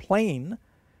congregation complain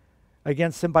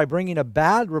against him by bringing a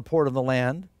bad report of the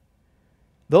land,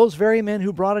 those very men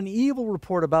who brought an evil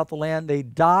report about the land, they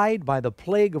died by the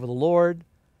plague of the Lord.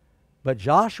 But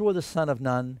Joshua the son of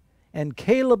Nun and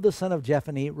Caleb the son of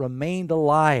Jephunneh remained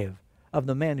alive of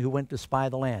the men who went to spy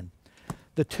the land.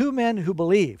 The two men who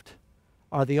believed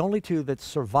are the only two that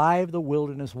survived the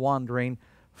wilderness wandering,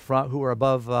 who were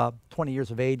above 20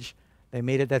 years of age. They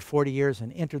made it that 40 years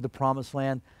and entered the promised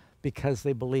land because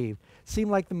they believed.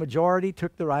 Seemed like the majority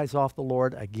took their eyes off the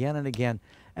Lord again and again.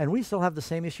 And we still have the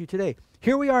same issue today.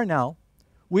 Here we are now.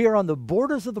 We are on the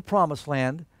borders of the promised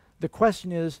land. The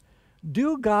question is,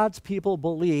 do God's people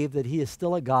believe that he is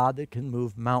still a God that can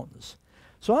move mountains?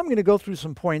 So I'm going to go through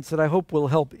some points that I hope will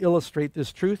help illustrate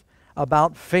this truth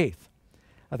about faith.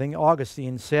 I think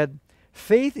Augustine said,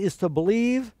 faith is to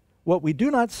believe what we do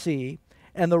not see,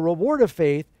 and the reward of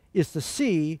faith is to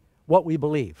see what we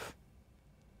believe.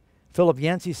 Philip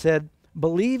Yancey said,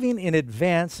 believing in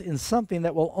advance in something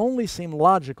that will only seem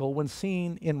logical when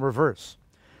seen in reverse.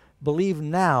 Believe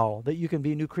now that you can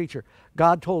be a new creature.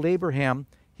 God told Abraham,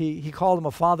 he called him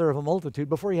a father of a multitude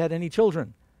before he had any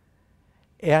children.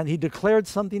 And he declared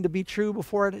something to be true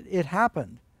before it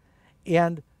happened.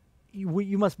 And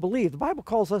you must believe. The Bible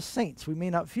calls us saints. We may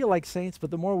not feel like saints, but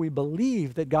the more we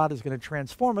believe that God is going to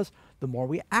transform us, the more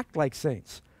we act like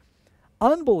saints.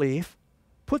 Unbelief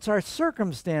puts our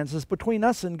circumstances between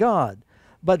us and God,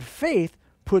 but faith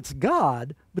puts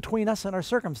God between us and our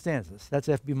circumstances. That's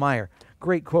F.B. Meyer.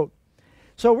 Great quote.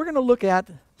 So we're going to look at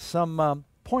some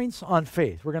points on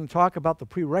faith. We're going to talk about the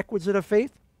prerequisite of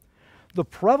faith, the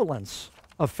prevalence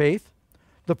of faith,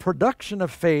 the production of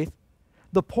faith,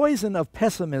 the poison of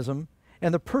pessimism,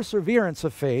 and the perseverance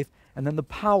of faith, and then the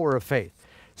power of faith.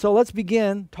 So let's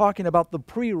begin talking about the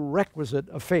prerequisite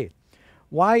of faith.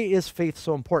 Why is faith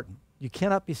so important? You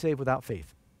cannot be saved without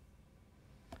faith.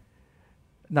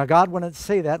 Now, God wouldn't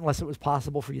say that unless it was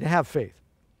possible for you to have faith.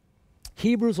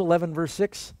 Hebrews 11, verse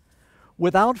 6,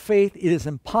 without faith it is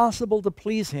impossible to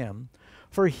please him,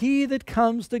 for he that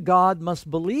comes to God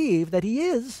must believe that he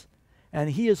is,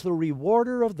 and he is the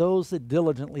rewarder of those that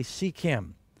diligently seek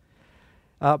him.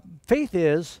 Faith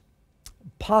is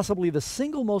possibly the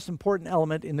single most important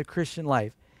element in the Christian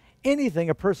life. Anything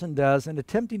a person does in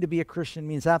attempting to be a Christian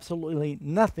means absolutely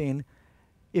nothing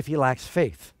if he lacks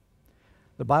faith.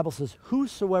 The Bible says,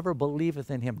 whosoever believeth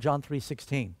in him, John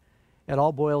 3:16. It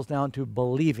all boils down to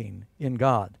believing in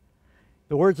God.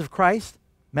 The words of Christ,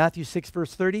 Matthew 6,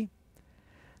 verse 30.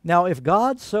 Now, if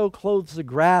God so clothes the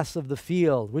grass of the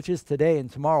field, which is today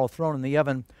and tomorrow thrown in the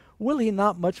oven, will he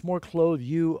not much more clothe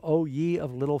you, O ye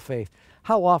of little faith?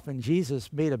 How often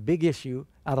Jesus made a big issue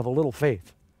out of a little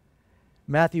faith.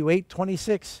 Matthew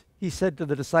 8:26, he said to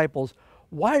the disciples,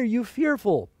 why are you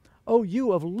fearful, O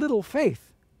you of little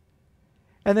faith?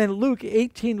 And then Luke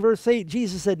 18, verse 8,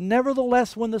 Jesus said,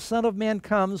 nevertheless, when the Son of Man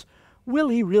comes, will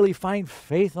he really find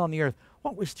faith on the earth?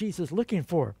 What was Jesus looking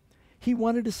for? He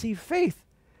wanted to see faith.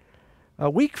 A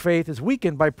weak faith is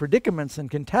weakened by predicaments and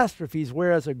catastrophes,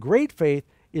 whereas a great faith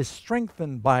is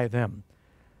strengthened by them.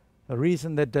 The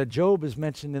reason that Job is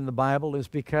mentioned in the Bible is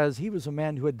because he was a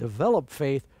man who had developed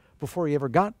faith before he ever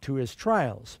got to his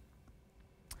trials.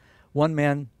 One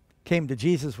man came to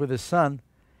Jesus with his son,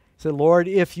 said, Lord,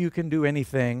 if you can do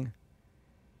anything.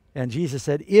 And Jesus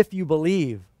said, if you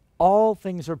believe, all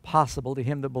things are possible to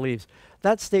him that believes.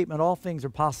 That statement, all things are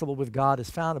possible with God,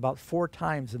 is found about 4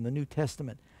 times in the New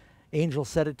Testament. Angel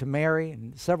said it to Mary,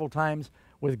 and several times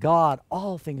with God,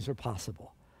 all things are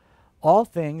possible. All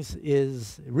things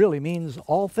really means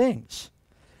all things.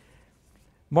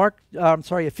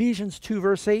 Ephesians 2,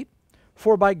 verse 8,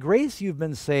 for by grace you've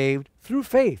been saved through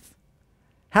faith.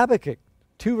 Habakkuk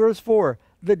 2, verse 4,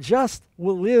 the just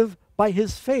will live by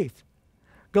his faith.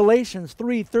 Galatians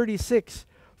 3:36,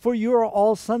 for you are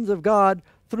all sons of God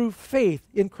through faith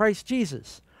in Christ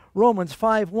Jesus. Romans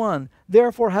 5:1,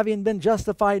 therefore having been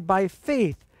justified by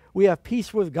faith, we have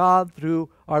peace with God through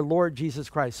our Lord Jesus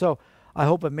Christ. So I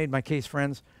hope I've made my case,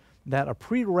 friends. that a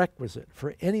prerequisite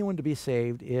for anyone to be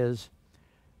saved is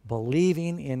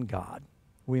believing in God.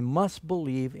 We must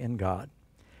believe in God.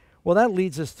 Well, that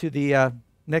leads us to the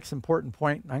next important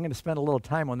point. I'm going to spend a little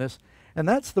time on this, and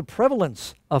that's the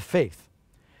prevalence of faith.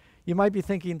 You might be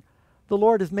thinking, the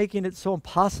Lord is making it so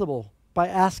impossible by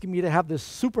asking me to have this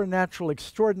supernatural,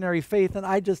 extraordinary faith, and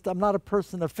I'm not a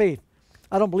person of faith.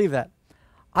 I don't believe that.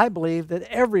 I believe that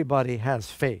everybody has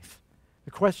faith.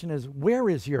 The question is, where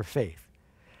is your faith?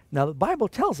 Now, the Bible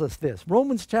tells us this.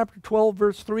 Romans chapter 12,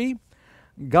 verse 3,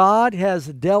 God has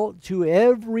dealt to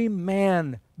every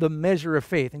man the measure of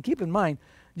faith. And keep in mind,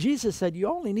 Jesus said you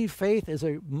only need faith as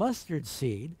a mustard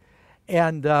seed,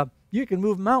 and you can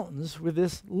move mountains with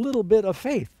this little bit of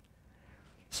faith.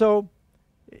 So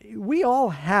we all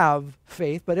have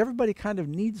faith, but everybody kind of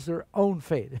needs their own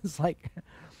faith. It's like,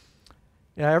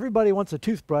 everybody wants a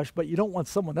toothbrush, but you don't want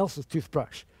someone else's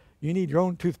toothbrush. You need your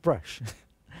own toothbrush.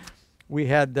 We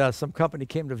had some company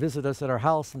came to visit us at our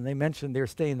house, and they mentioned they were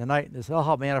staying the night, and they said,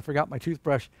 oh man, I forgot my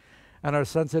toothbrush. And our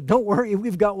son said, don't worry,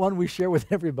 we've got one we share with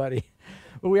everybody.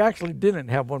 But we actually didn't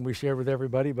have one we share with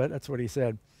everybody, but that's what he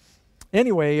said.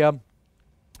 Anyway,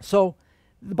 so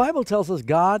the Bible tells us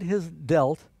God has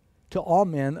dealt to all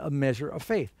men a measure of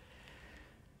faith.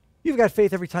 You've got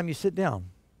faith every time you sit down,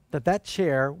 that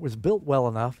chair was built well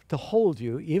enough to hold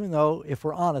you, even though, if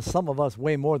we're honest, some of us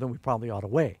weigh more than we probably ought to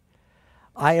weigh.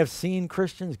 I have seen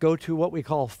Christians go to what we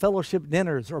call fellowship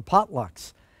dinners or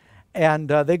potlucks, and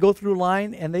they go through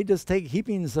line and they just take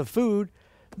heapings of food.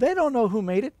 They don't know who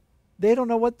made it. They don't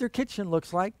know what their kitchen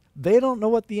looks like. They don't know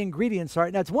what the ingredients are.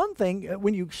 Now, it's one thing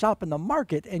when you shop in the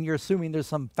market and you're assuming there's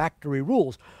some factory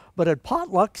rules, but at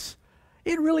potlucks,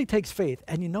 it really takes faith.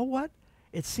 And you know what?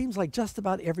 It seems like just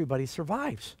about everybody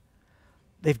survives.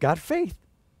 They've got faith.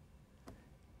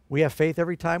 We have faith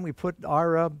every time we put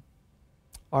our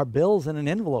bills in an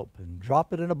envelope and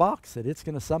drop it in a box that it's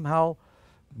going to somehow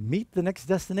meet the next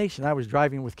destination. I was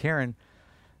driving with Karen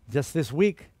just this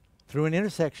week through an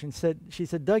intersection. She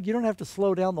said, Doug, you don't have to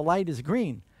slow down. The light is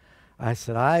green. I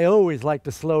said, I always like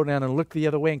to slow down and look the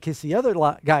other way in case the other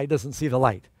guy doesn't see the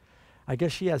light. I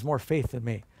guess she has more faith than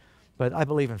me, but I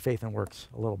believe in faith and works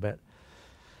a little bit.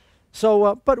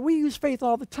 So, but we use faith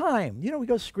all the time. You know, we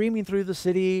go screaming through the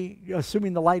city,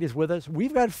 assuming the light is with us.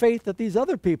 We've got faith that these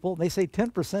other people, they say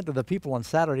 10% of the people on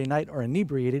Saturday night are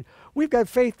inebriated. We've got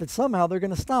faith that somehow they're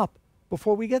going to stop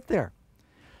before we get there.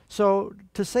 So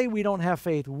to say we don't have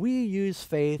faith, we use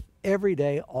faith every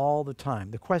day, all the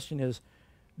time. The question is,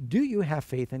 do you have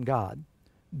faith in God?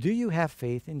 Do you have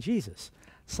faith in Jesus?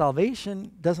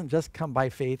 Salvation doesn't just come by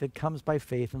faith, it comes by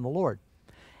faith in the Lord.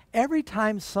 Every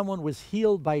time someone was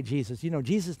healed by Jesus, you know,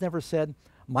 Jesus never said,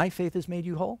 my faith has made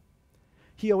you whole.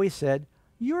 He always said,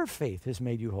 your faith has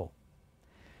made you whole.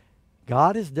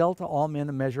 God has dealt to all men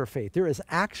a measure of faith. There is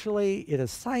actually, it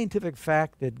is scientific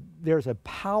fact that there's a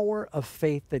power of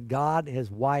faith that God has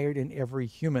wired in every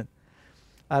human.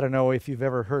 I don't know if you've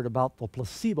ever heard about the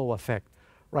placebo effect.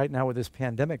 Right now with this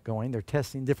pandemic going, they're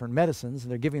testing different medicines,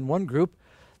 and they're giving one group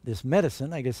this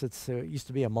medicine. I guess it used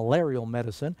to be a malarial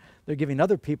medicine. They're giving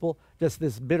other people just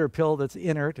this bitter pill that's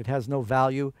inert. It has no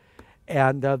value.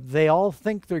 And they all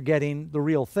think they're getting the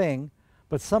real thing,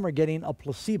 but some are getting a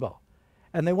placebo.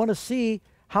 And they want to see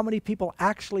how many people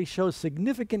actually show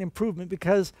significant improvement,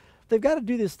 because they've got to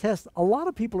do this test. A lot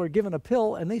of people are given a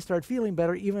pill and they start feeling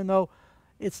better even though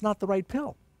it's not the right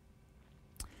pill.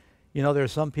 You know, there are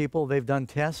some people, they've done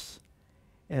tests,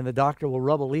 and the doctor will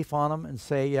rub a leaf on them and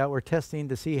say, yeah, we're testing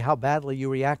to see how badly you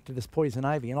react to this poison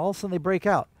ivy. And all of a sudden they break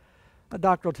out. The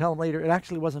doctor will tell them later, it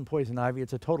actually wasn't poison ivy,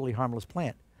 it's a totally harmless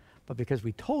plant. But because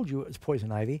we told you it was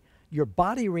poison ivy, your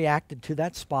body reacted to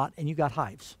that spot and you got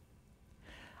hives.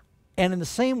 And in the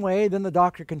same way, then the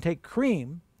doctor can take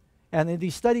cream, and in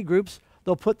these study groups,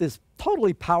 they'll put this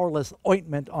totally powerless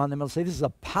ointment on them and say, this is a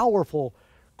powerful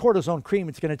cortisone cream,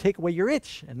 it's going to take away your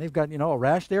itch. And they've got, you know, a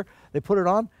rash there. They put it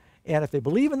on, and if they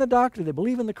believe in the doctor, they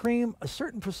believe in the cream, a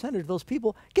certain percentage of those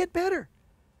people get better.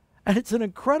 And it's an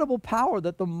incredible power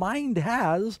that the mind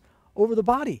has over the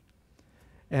body.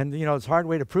 And, you know, it's a hard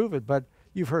way to prove it, but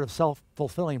you've heard of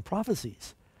self-fulfilling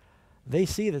prophecies. They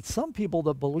see that some people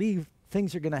that believe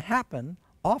things are going to happen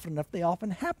often enough, they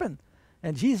often happen.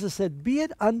 And Jesus said, be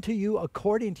it unto you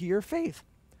according to your faith.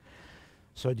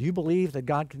 So do you believe that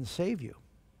God can save you?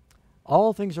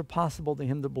 All things are possible to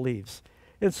him that believes.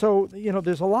 And so, you know,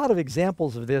 there's a lot of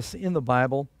examples of this in the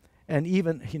Bible. And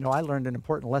even, you know, I learned an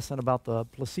important lesson about the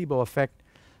placebo effect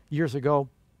years ago.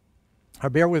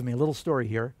 Bear with me, a little story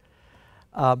here.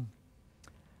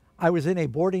 I was in a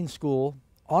boarding school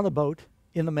on a boat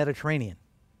in the Mediterranean.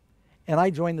 And I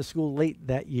joined the school late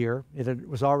that year. It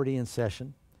was already in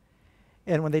session.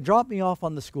 And when they drop me off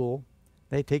on the school,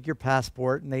 they take your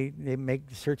passport and they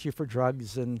search you for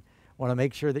drugs and want to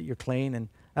make sure that you're clean. And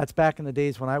that's back in the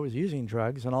days when I was using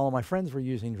drugs and all of my friends were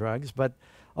using drugs. But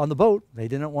on the boat, they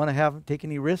didn't want to take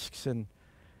any risks. And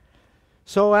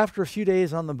so after a few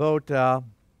days on the boat,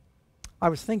 I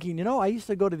was thinking, you know, I used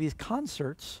to go to these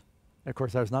concerts. Of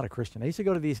course, I was not a Christian. I used to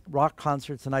go to these rock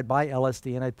concerts and I'd buy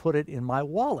LSD and I'd put it in my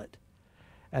wallet.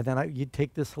 And then you'd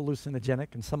take this hallucinogenic,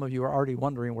 and some of you are already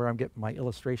wondering where I'm getting my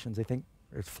illustrations. They think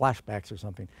it's flashbacks or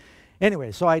something.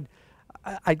 Anyway, so I'd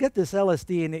get this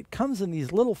LSD, and it comes in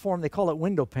these little form. They call it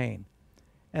window pane.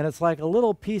 And it's like a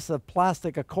little piece of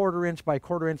plastic, a 1/4 inch by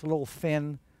 1/4 inch, a little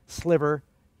thin sliver.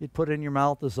 You'd put it in your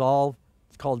mouth, dissolve.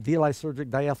 It's called D-lysergic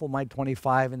diethylmide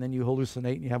 25, and then you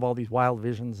hallucinate, and you have all these wild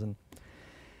visions. And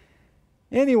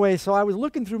anyway, so I was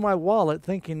looking through my wallet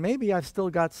thinking maybe I've still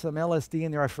got some LSD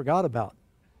in there I forgot about.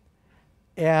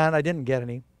 And I didn't get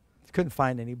any. Couldn't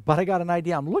find any. But I got an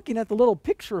idea. I'm looking at the little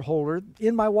picture holder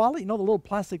in my wallet. You know the little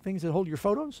plastic things that hold your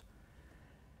photos?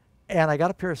 And I got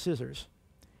a pair of scissors.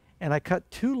 And I cut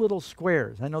 2 little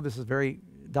squares. I know this is very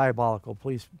diabolical.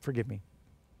 Please forgive me.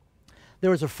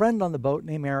 There was a friend on the boat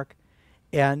named Eric.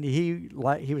 And he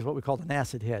was what we called an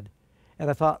acid head. And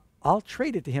I thought, I'll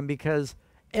trade it to him because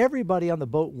everybody on the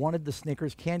boat wanted the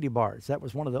Snickers candy bars. That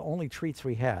was one of the only treats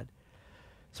we had.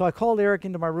 So I called Eric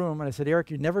into my room and I said, Eric,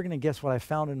 you're never going to guess what I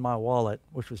found in my wallet,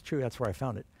 which was true. That's where I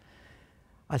found it.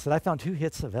 I said, I found 2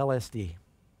 hits of LSD.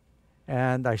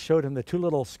 And I showed him the 2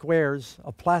 little squares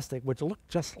of plastic, which looked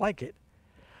just like it.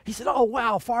 He said, oh,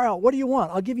 wow, far out. What do you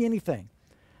want? I'll give you anything.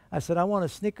 I said, I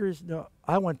want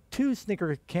I want 2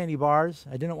 Snicker candy bars.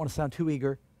 I didn't want to sound too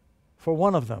eager for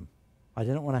one of them. I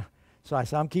didn't want to. So I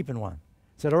said, I'm keeping one.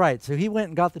 He said, all right. So he went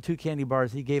and got the 2 candy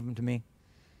bars. He gave them to me.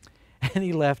 And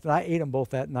he left, and I ate them both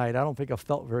that night. I don't think I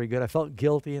felt very good. I felt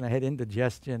guilty, and I had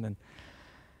indigestion. And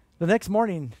the next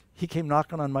morning, he came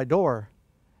knocking on my door,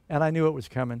 and I knew it was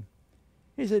coming.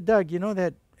 He said, Doug, you know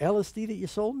that LSD that you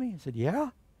sold me? I said, yeah.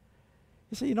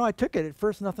 He said, you know, I took it. At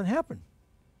first, nothing happened.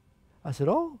 I said,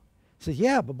 oh. He said,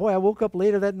 yeah, but boy, I woke up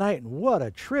later that night, and what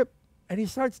a trip. And he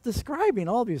starts describing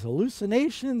all these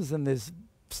hallucinations and this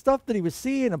stuff that he was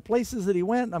seeing and places that he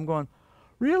went. And I'm going,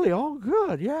 really? Oh,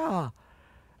 good, yeah.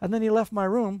 And then he left my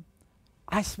room.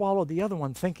 I swallowed the other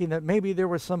one, thinking that maybe there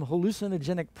were some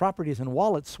hallucinogenic properties in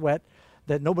wallet sweat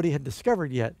that nobody had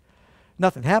discovered yet.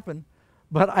 Nothing happened.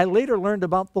 But I later learned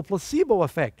about the placebo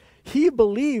effect. He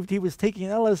believed he was taking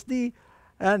LSD,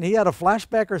 and he had a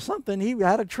flashback or something. He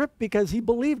had a trip because he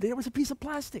believed it was a piece of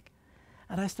plastic.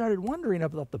 And I started wondering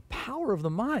about the power of the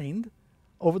mind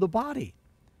over the body.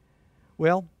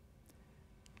 Well,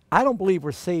 I don't believe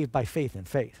we're saved by faith in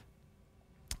faith.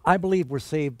 I believe we're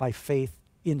saved by faith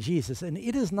in Jesus, and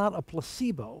it is not a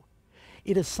placebo.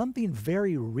 It is something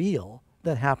very real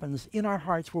that happens in our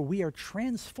hearts where we are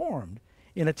transformed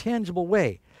in a tangible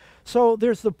way. So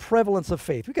there's the prevalence of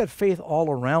faith. We've got faith all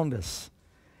around us.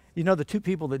 You know, the 2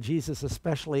 people that Jesus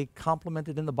especially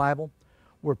complimented in the Bible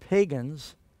were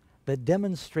pagans that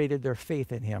demonstrated their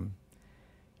faith in him.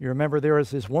 You remember there was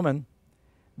this woman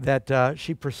that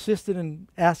she persisted in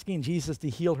asking Jesus to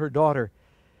heal her daughter.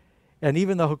 And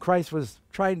even though Christ was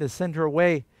trying to send her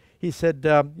away, he said,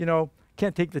 you know,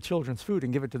 can't take the children's food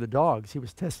and give it to the dogs. He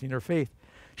was testing her faith.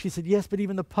 She said, yes, but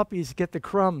even the puppies get the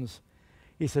crumbs.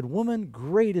 He said, woman,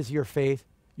 great is your faith.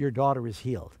 Your daughter is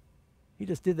healed. He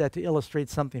just did that to illustrate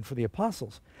something for the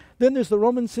apostles. Then there's the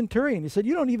Roman centurion. He said,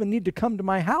 you don't even need to come to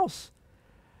my house.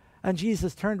 And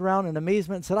Jesus turned around in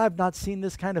amazement and said, I've not seen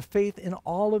this kind of faith in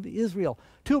all of Israel.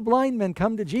 2 blind men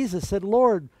come to Jesus, said,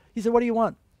 Lord, he said, what do you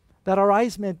want? That our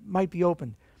eyes might be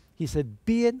opened. He said,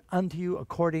 be it unto you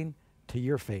according to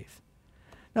your faith.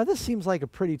 Now this seems like a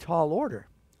pretty tall order.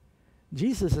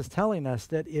 Jesus is telling us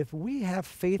that if we have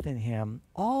faith in him,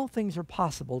 all things are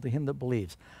possible to him that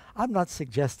believes. I'm not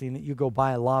suggesting that you go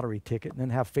buy a lottery ticket and then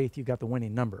have faith you got the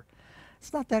winning number.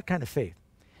 It's not that kind of faith.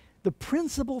 The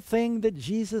principal thing that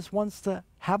Jesus wants to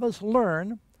have us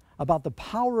learn about the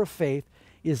power of faith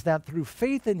is that through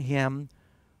faith in him,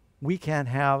 we can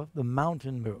have the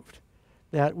mountain moved,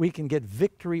 that we can get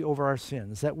victory over our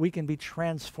sins, that we can be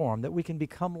transformed, that we can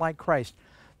become like Christ.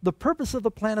 The purpose of the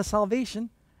plan of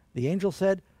salvation, the angel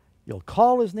said, you'll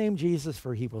call his name Jesus,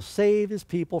 for he will save his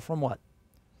people from what?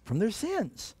 From their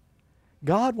sins.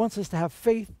 God wants us to have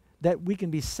faith that we can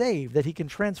be saved, that he can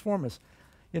transform us.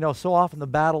 You know, so often the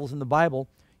battles in the Bible,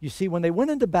 you see when they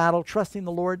went into battle trusting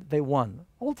the Lord, they won.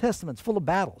 Old Testament's full of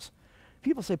battles.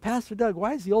 People say, Pastor Doug,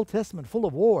 why is the Old Testament full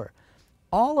of war?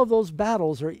 All of those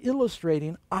battles are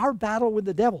illustrating our battle with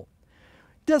the devil.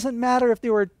 Doesn't matter if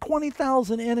there were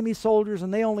 20,000 enemy soldiers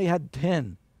and they only had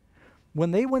 10.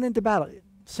 When they went into battle,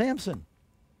 Samson,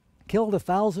 Killed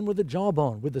 1,000 with the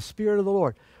jawbone, with the Spirit of the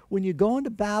Lord. When you go into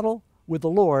battle with the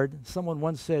Lord, someone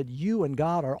once said, you and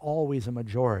God are always a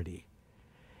majority.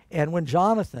 And when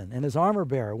Jonathan and his armor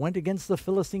bearer went against the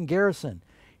Philistine garrison,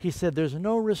 he said, there's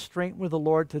no restraint with the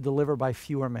Lord to deliver by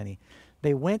few or many.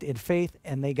 They went in faith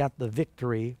and they got the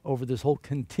victory over this whole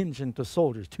contingent of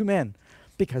soldiers, 2 men,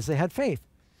 because they had faith.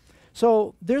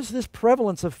 So there's this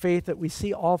prevalence of faith that we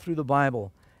see all through the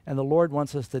Bible, and the Lord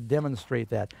wants us to demonstrate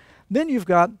that. Then you've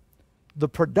got the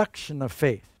production of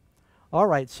faith. All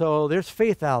right, so there's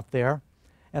faith out there,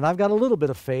 and I've got a little bit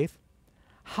of faith.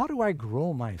 How do I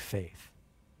grow my faith?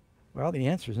 Well, the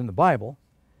answer is in the Bible.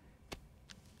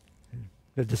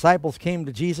 The disciples came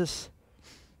to Jesus.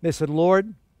 They said,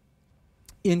 Lord,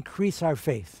 increase our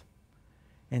faith.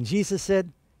 And Jesus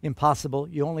said, impossible.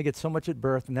 You only get so much at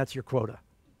birth, and that's your quota.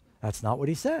 That's not what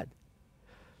he said.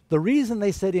 The reason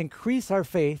they said increase our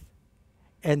faith,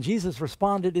 and Jesus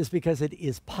responded, is because it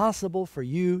is possible for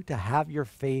you to have your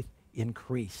faith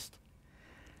increased.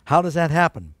 How does that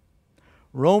happen?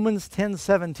 Romans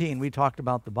 10:17. We talked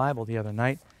about the Bible the other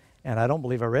night, and I don't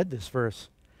believe I read this verse.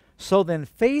 So then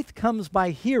faith comes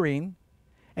by hearing,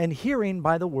 and hearing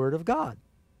by the word of God.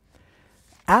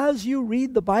 As you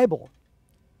read the Bible,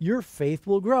 your faith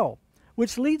will grow,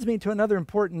 which leads me to another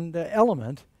important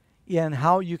element in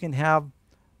how you can have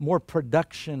more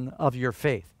production of your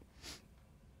faith.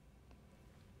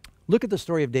 Look at the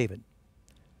story of David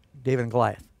and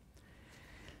Goliath.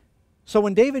 So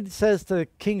when David says to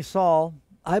King Saul,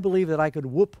 I believe that I could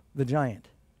whoop the giant,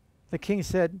 the king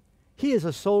said, he is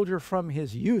a soldier from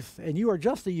his youth, and you are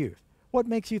just a youth. What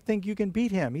makes you think you can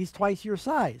beat him? He's twice your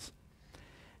size.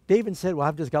 David said, well,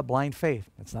 I've just got blind faith.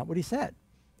 That's not what he said.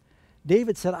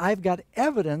 David said, I've got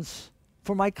evidence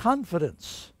for my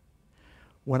confidence.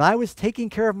 When I was taking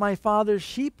care of my father's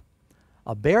sheep,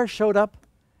 a bear showed up,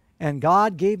 and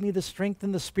God gave me the strength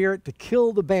and the spirit to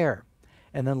kill the bear.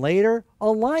 And then later, a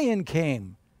lion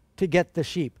came to get the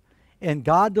sheep. And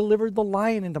God delivered the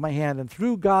lion into my hand. And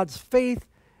through God's faith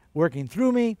working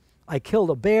through me, I killed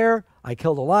a bear, I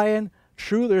killed a lion.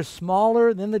 True, they're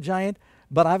smaller than the giant,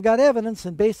 but I've got evidence,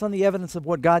 and based on the evidence of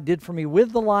what God did for me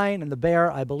with the lion and the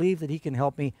bear, I believe that he can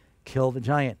help me kill the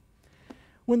giant.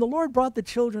 When the Lord brought the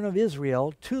children of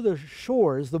Israel to the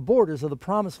shores, the borders of the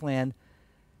promised land,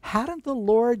 hadn't the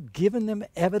Lord given them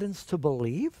evidence to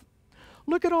believe?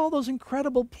 Look at all those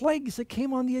incredible plagues that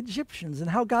came on the Egyptians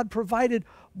and how God provided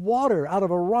water out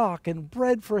of a rock and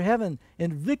bread for heaven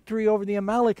and victory over the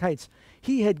Amalekites.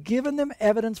 He had given them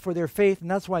evidence for their faith, and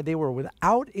that's why they were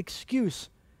without excuse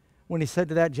when he said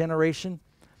to that generation,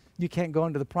 you can't go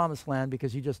into the promised land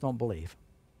because you just don't believe.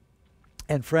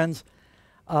 And friends,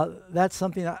 that's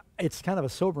something, it's kind of a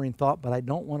sobering thought, but I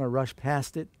don't want to rush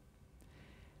past it.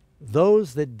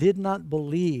 Those that did not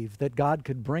believe that God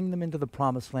could bring them into the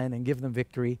promised land and give them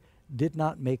victory did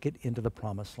not make it into the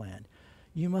promised land.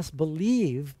 You must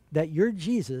believe that your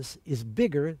Jesus is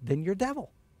bigger than your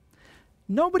devil.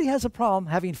 Nobody has a problem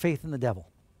having faith in the devil.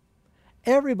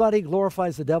 Everybody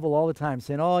glorifies the devil all the time,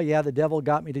 saying, oh yeah, the devil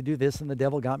got me to do this and the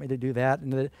devil got me to do that.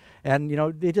 And you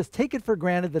know, they just take it for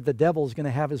granted that the devil is going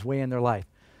to have his way in their life.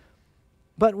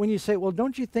 But when you say, well,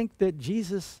 don't you think that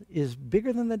Jesus is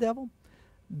bigger than the devil?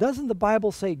 Doesn't the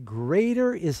Bible say,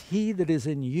 greater is he that is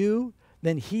in you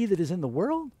than he that is in the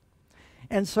world?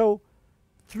 And so,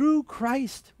 through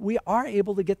Christ, we are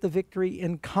able to get the victory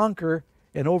and conquer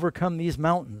and overcome these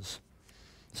mountains.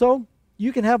 So,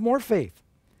 you can have more faith.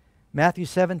 Matthew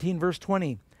 17, verse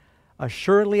 20.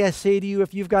 Assuredly I say to you,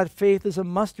 if you've got faith as a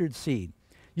mustard seed,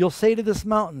 you'll say to this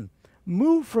mountain,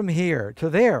 move from here to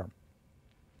there,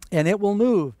 and it will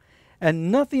move,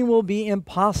 and nothing will be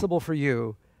impossible for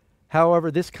you.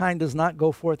 However, this kind does not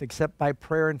go forth except by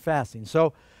prayer and fasting.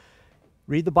 So,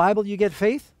 read the Bible, you get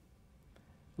faith.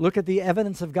 Look at the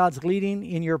evidence of God's leading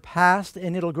in your past,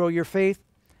 and it'll grow your faith.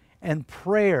 And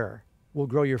prayer will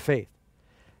grow your faith.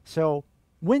 So,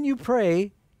 when you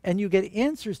pray and you get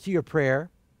answers to your prayer,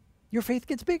 your faith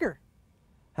gets bigger.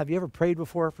 Have you ever prayed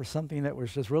before for something that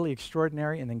was just really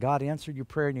extraordinary, and then God answered your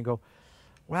prayer, and you go,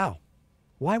 wow,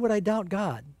 why would I doubt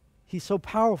God? He's so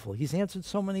powerful. He's answered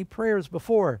so many prayers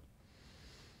before.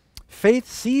 Faith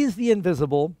sees the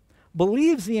invisible,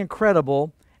 believes the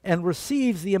incredible, and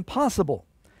receives the impossible.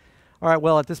 All right,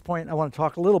 well, at this point, I want to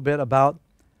talk a little bit about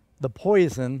the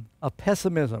poison of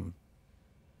pessimism.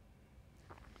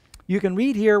 You can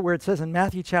read here where it says in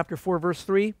Matthew chapter 4, verse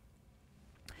 3,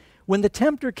 when the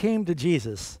tempter came to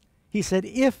Jesus, he said,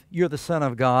 if you're the Son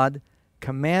of God,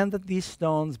 command that these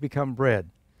stones become bread.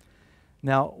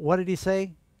 Now, what did he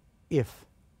say? If.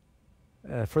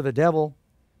 For the devil,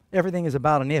 everything is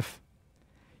about an if.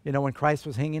 You know, when Christ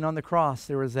was hanging on the cross,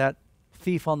 there was that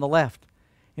thief on the left.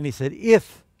 And he said,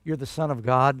 if you're the Son of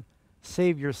God,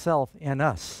 save yourself and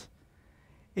us.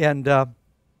 And the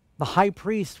high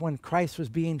priest, when Christ was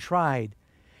being tried,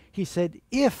 he said,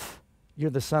 if you're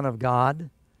the Son of God.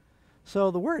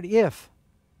 So the word if,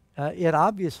 it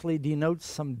obviously denotes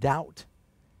some doubt.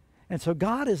 And so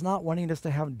God is not wanting us to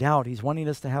have doubt. He's wanting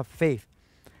us to have faith.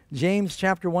 James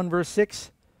chapter 1, verse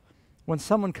 6, when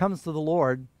someone comes to the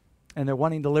Lord and they're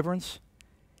wanting deliverance,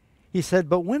 he said,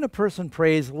 but when a person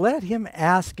prays, let him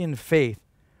ask in faith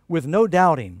with no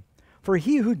doubting. For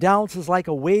he who doubts is like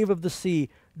a wave of the sea,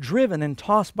 driven and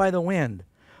tossed by the wind.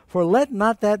 For let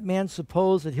not that man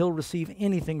suppose that he'll receive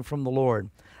anything from the Lord.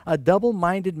 A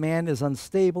double-minded man is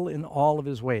unstable in all of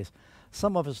his ways.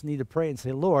 Some of us need to pray and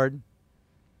say, Lord,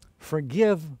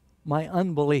 forgive my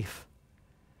unbelief.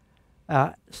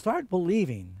 Start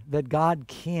believing that God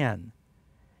can.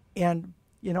 And,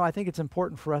 you know, I think it's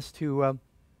important for us to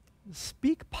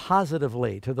speak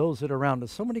positively to those that are around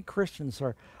us. So many Christians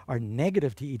are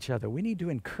negative to each other. We need to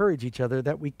encourage each other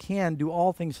that we can do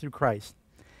all things through Christ.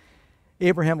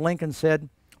 Abraham Lincoln said,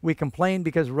 we complain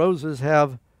because roses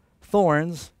have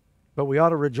thorns, but we ought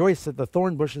to rejoice that the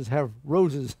thorn bushes have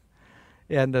roses.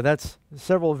 And that's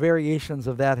several variations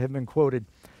of that have been quoted.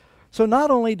 So not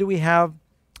only do we have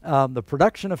the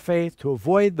production of faith to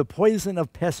avoid the poison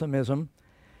of pessimism,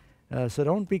 so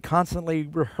don't be constantly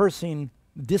rehearsing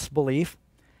disbelief.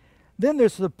 Then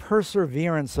there's the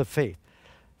perseverance of faith.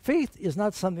 Faith is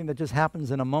not something that just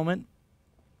happens in a moment.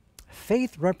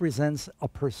 Faith represents a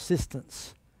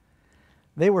persistence.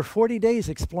 They were 40 days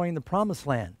exploring the promised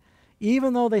land.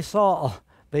 Even though they saw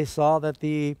that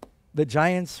the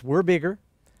giants were bigger,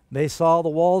 they saw the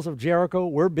walls of Jericho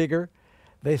were bigger,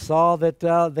 they saw that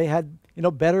they had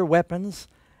better weapons.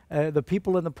 The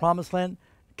people in the promised land,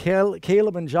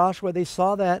 Caleb and Joshua, they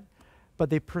saw that, but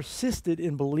they persisted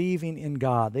in believing in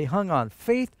God. They hung on.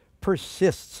 Faith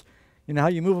persists. You know how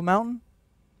you move a mountain?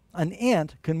 An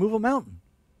ant can move a mountain.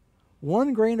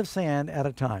 One grain of sand at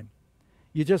a time.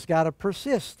 You just got to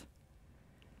persist.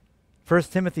 1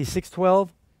 Timothy 6:12,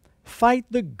 fight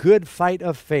the good fight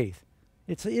of faith.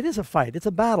 It is a fight. It's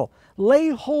a battle. Lay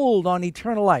hold on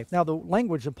eternal life. Now, the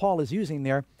language that Paul is using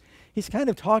there, he's kind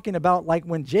of talking about like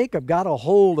when Jacob got a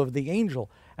hold of the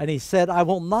angel and he said, I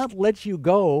will not let you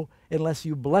go unless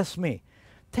you bless me.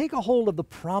 Take a hold of the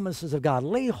promises of God.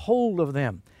 Lay hold of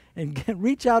them and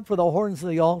reach out for the horns of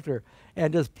the altar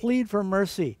and just plead for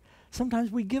mercy.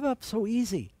 Sometimes we give up so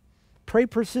easy. Pray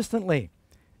persistently.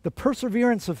 The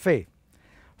perseverance of faith.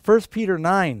 1 Peter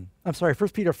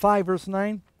 5, verse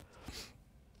 9.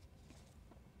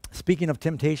 Speaking of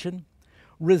temptation,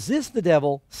 resist the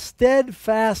devil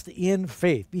steadfast in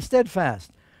faith. Be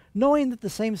steadfast, knowing that the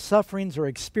same sufferings are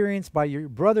experienced by your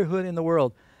brotherhood in the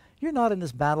world. You're not in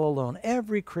this battle alone.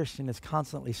 Every Christian is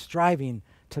constantly striving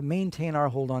to maintain our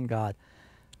hold on God.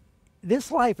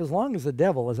 This life, as long as the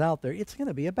devil is out there, it's going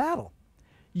to be a battle.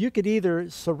 You could either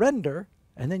surrender,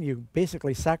 and then you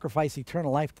basically sacrifice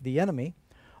eternal life to the enemy,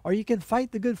 or you can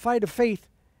fight the good fight of faith.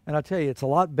 And I'll tell you, it's a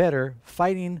lot better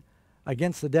fighting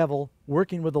against the devil,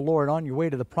 working with the Lord on your way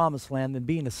to the promised land than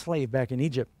being a slave back in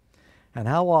Egypt. And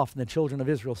how often the children of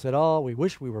Israel said, oh, we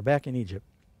wish we were back in Egypt.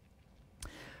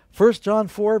 1 John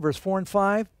 4, verse 4 and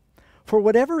 5, for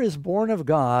whatever is born of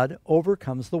God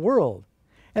overcomes the world.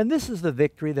 And this is the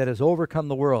victory that has overcome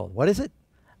the world. What is it?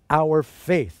 Our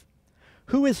faith.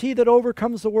 Who is he that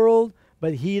overcomes the world?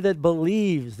 But he that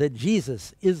believes that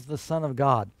Jesus is the Son of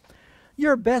God.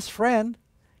 Your best friend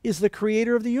is the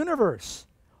creator of the universe.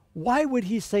 Why would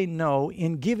he say no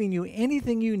in giving you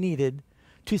anything you needed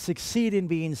to succeed in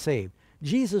being saved?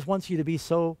 Jesus wants you to be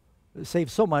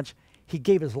saved so much, he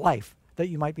gave his life that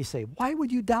you might be saved. Why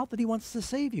would you doubt that he wants to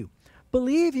save you?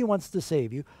 Believe he wants to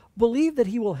save you. Believe that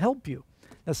he will help you.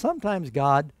 Now, sometimes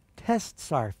God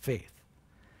tests our faith.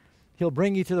 He'll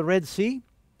bring you to the Red Sea,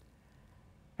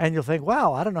 and you'll think,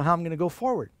 wow, I don't know how I'm going to go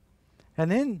forward. And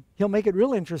then he'll make it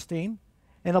real interesting,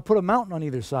 and he'll put a mountain on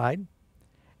either side.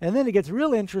 And then it gets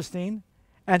real interesting,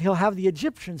 and he'll have the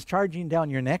Egyptians charging down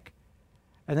your neck.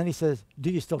 And then he says, do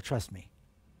you still trust me?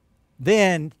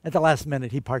 Then, at the last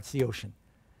minute, he parts the ocean.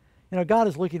 You know, God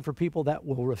is looking for people that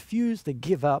will refuse to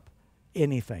give up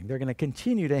anything. They're going to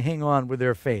continue to hang on with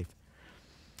their faith.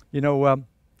 You know,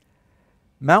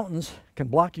 mountains can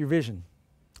block your vision,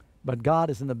 but God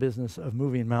is in the business of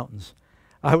moving mountains.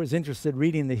 I was interested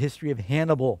reading the history of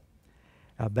Hannibal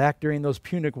back during those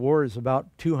Punic Wars about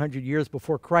 200 years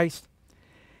before Christ.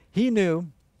 He knew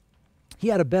he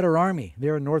had a better army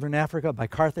there in northern Africa by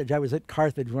Carthage. I was at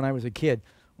Carthage when I was a kid,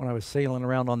 when I was sailing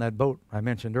around on that boat I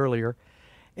mentioned earlier.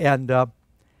 And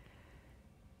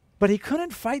But he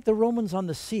couldn't fight the Romans on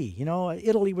the sea. You know,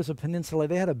 Italy was a peninsula.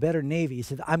 They had a better navy. He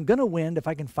said, I'm going to win if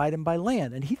I can fight him by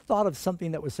land. And he thought of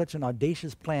something that was such an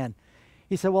audacious plan.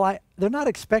 He said, well, they're not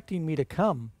expecting me to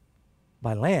come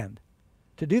by land.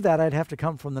 To do that, I'd have to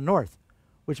come from the north,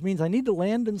 which means I need to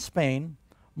land in Spain,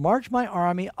 march my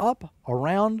army up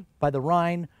around by the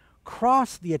Rhine,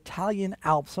 cross the Italian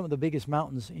Alps, some of the biggest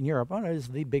mountains in Europe. Oh, no, it's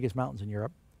the biggest mountains in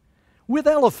Europe, with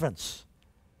elephants.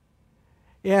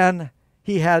 And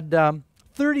he had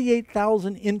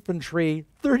 38,000 infantry,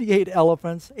 38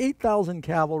 elephants, 8,000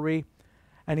 cavalry,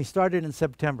 and he started in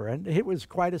September. And it was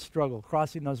quite a struggle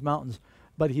crossing those mountains,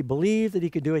 but he believed that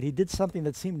he could do it. He did something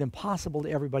that seemed impossible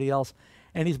to everybody else,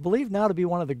 and he's believed now to be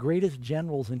one of the greatest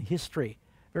generals in history,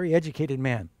 very educated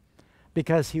man,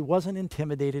 because he wasn't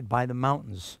intimidated by the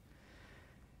mountains.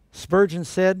 Spurgeon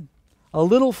said, a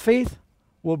little faith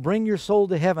will bring your soul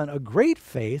to heaven. A great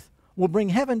faith will bring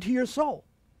heaven to your soul.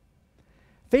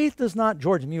 Faith does not,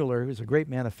 George Mueller, who's a great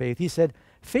man of faith, he said,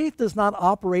 faith does not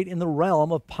operate in the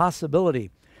realm of possibility.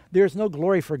 There is no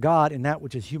glory for God in that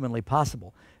which is humanly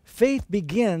possible. Faith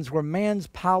begins where man's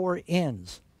power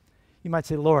ends. You might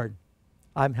say, Lord,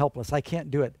 I'm helpless. I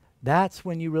can't do it. That's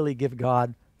when you really give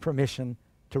God permission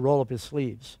to roll up his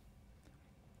sleeves.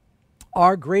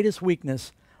 Our greatest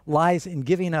weakness lies in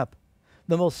giving up.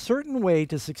 The most certain way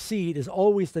to succeed is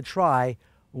always to try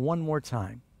one more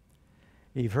time.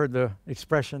 You've heard the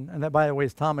expression, and that, by the way,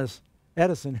 is Thomas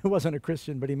Edison, who wasn't a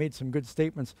Christian, but he made some good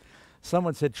statements.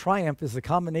 Someone said, triumph is the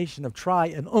combination of try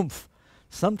and oomph.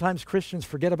 Sometimes Christians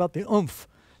forget about the oomph.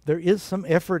 There is some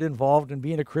effort involved in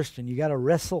being a Christian. You got to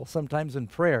wrestle sometimes in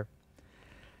prayer.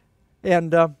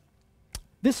 And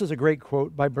this is a great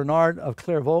quote by Bernard of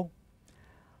Clairvaux.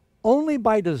 Only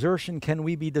by desertion can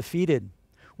we be defeated.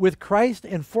 With Christ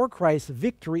and for Christ,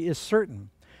 victory is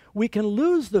certain. We can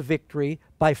lose the victory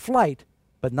by flight,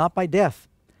 but not by death.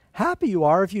 Happy you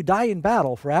are if you die in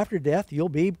battle, for after death you'll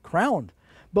be crowned.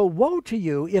 But woe to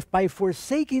you if by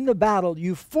forsaking the battle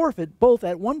you forfeit both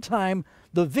at one time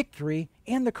the victory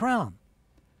and the crown.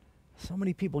 So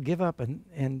many people give up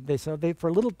and they for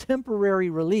a little temporary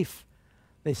relief,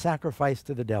 they sacrifice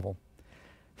to the devil.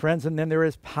 Friends, and then there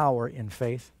is power in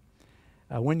faith.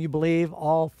 When you believe,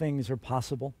 all things are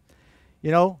possible.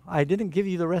 You know, I didn't give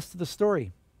you the rest of the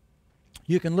story.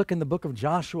 You can look in the book of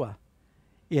Joshua.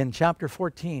 In chapter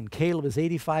 14, Caleb is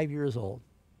 85 years old.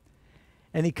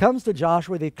 And he comes to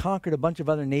Joshua. They've conquered a bunch of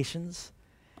other nations.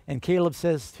 And Caleb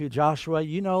says to Joshua,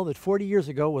 you know that 40 years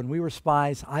ago when we were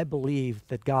spies, I believed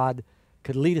that God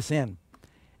could lead us in.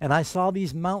 And I saw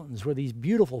these mountains where these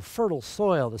beautiful, fertile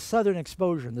soil, the southern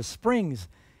exposure, and the springs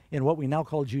in what we now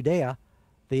call Judea,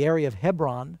 the area of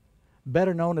Hebron,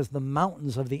 better known as the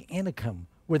mountains of the Anakim,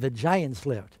 where the giants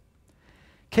lived.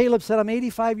 Caleb said, I'm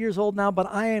 85 years old now, but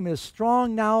I am as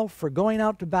strong now for going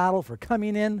out to battle, for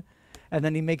coming in. And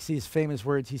then he makes these famous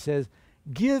words. He says,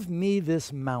 give me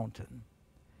this mountain.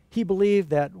 He believed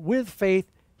that with faith,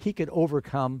 he could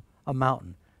overcome a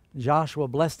mountain. Joshua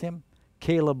blessed him.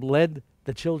 Caleb led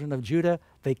the children of Judah.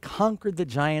 They conquered the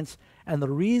giants. And the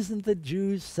reason the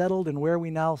Jews settled in where we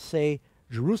now say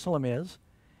Jerusalem is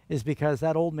because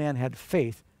that old man had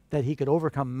faith that he could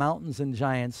overcome mountains and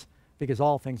giants, because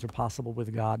all things are possible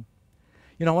with God.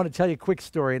 You know, I want to tell you a quick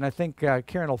story, and I think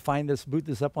Karen will boot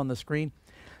this up on the screen.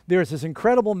 There's this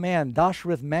incredible man,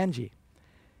 Dashrath Manji.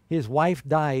 His wife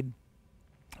died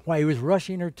while he was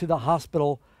rushing her to the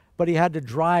hospital, but he had to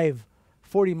drive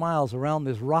 40 miles around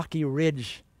this rocky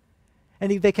ridge.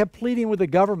 And they kept pleading with the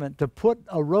government to put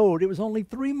a road. It was only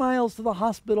 3 miles to the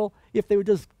hospital if they would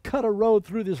just cut a road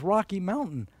through this rocky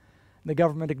mountain. And the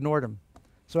government ignored him.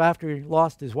 So after he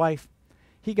lost his wife,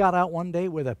 he got out one day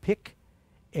with a pick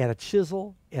and a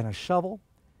chisel and a shovel,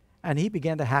 and he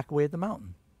began to hack away at the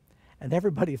mountain. And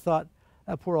everybody thought,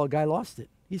 that poor old guy lost it.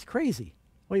 He's crazy.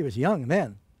 Well, he was young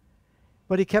then.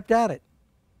 But he kept at it.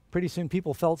 Pretty soon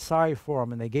people felt sorry for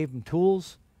him, and they gave him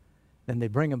tools. Then they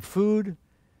bring him food.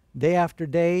 Day after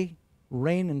day,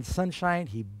 rain and sunshine,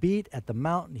 he beat at the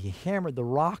mountain. He hammered the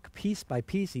rock piece by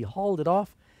piece. He hauled it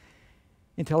off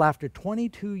until after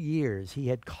 22 years, he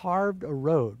had carved a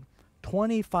road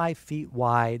 25 feet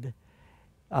wide,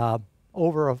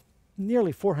 over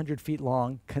nearly 400 feet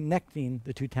long, connecting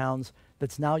the two towns,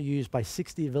 that's now used by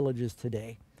 60 villages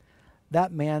today.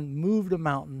 That man moved a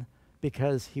mountain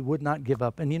because he would not give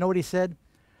up. And you know what he said?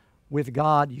 With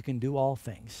God, you can do all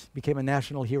things. Became a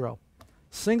national hero.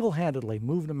 Single-handedly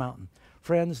moved a mountain.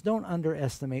 Friends, don't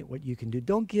underestimate what you can do.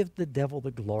 Don't give the devil the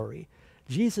glory.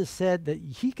 Jesus said that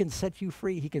he can set you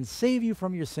free. He can save you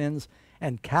from your sins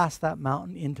and cast that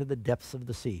mountain into the depths of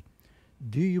the sea.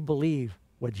 Do you believe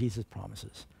what Jesus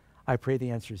promises? I pray the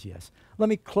answer is yes. Let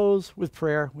me close with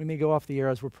prayer. We may go off the air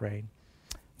as we're praying.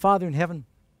 Father in heaven,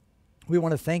 we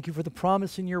want to thank you for the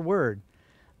promise in your word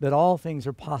that all things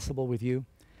are possible with you.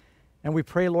 And we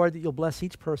pray, Lord, that you'll bless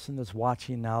each person that's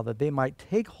watching now, that they might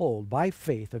take hold by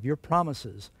faith of your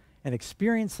promises and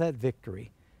experience that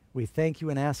victory. We thank you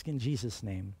and ask in Jesus'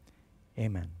 name.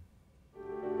 Amen.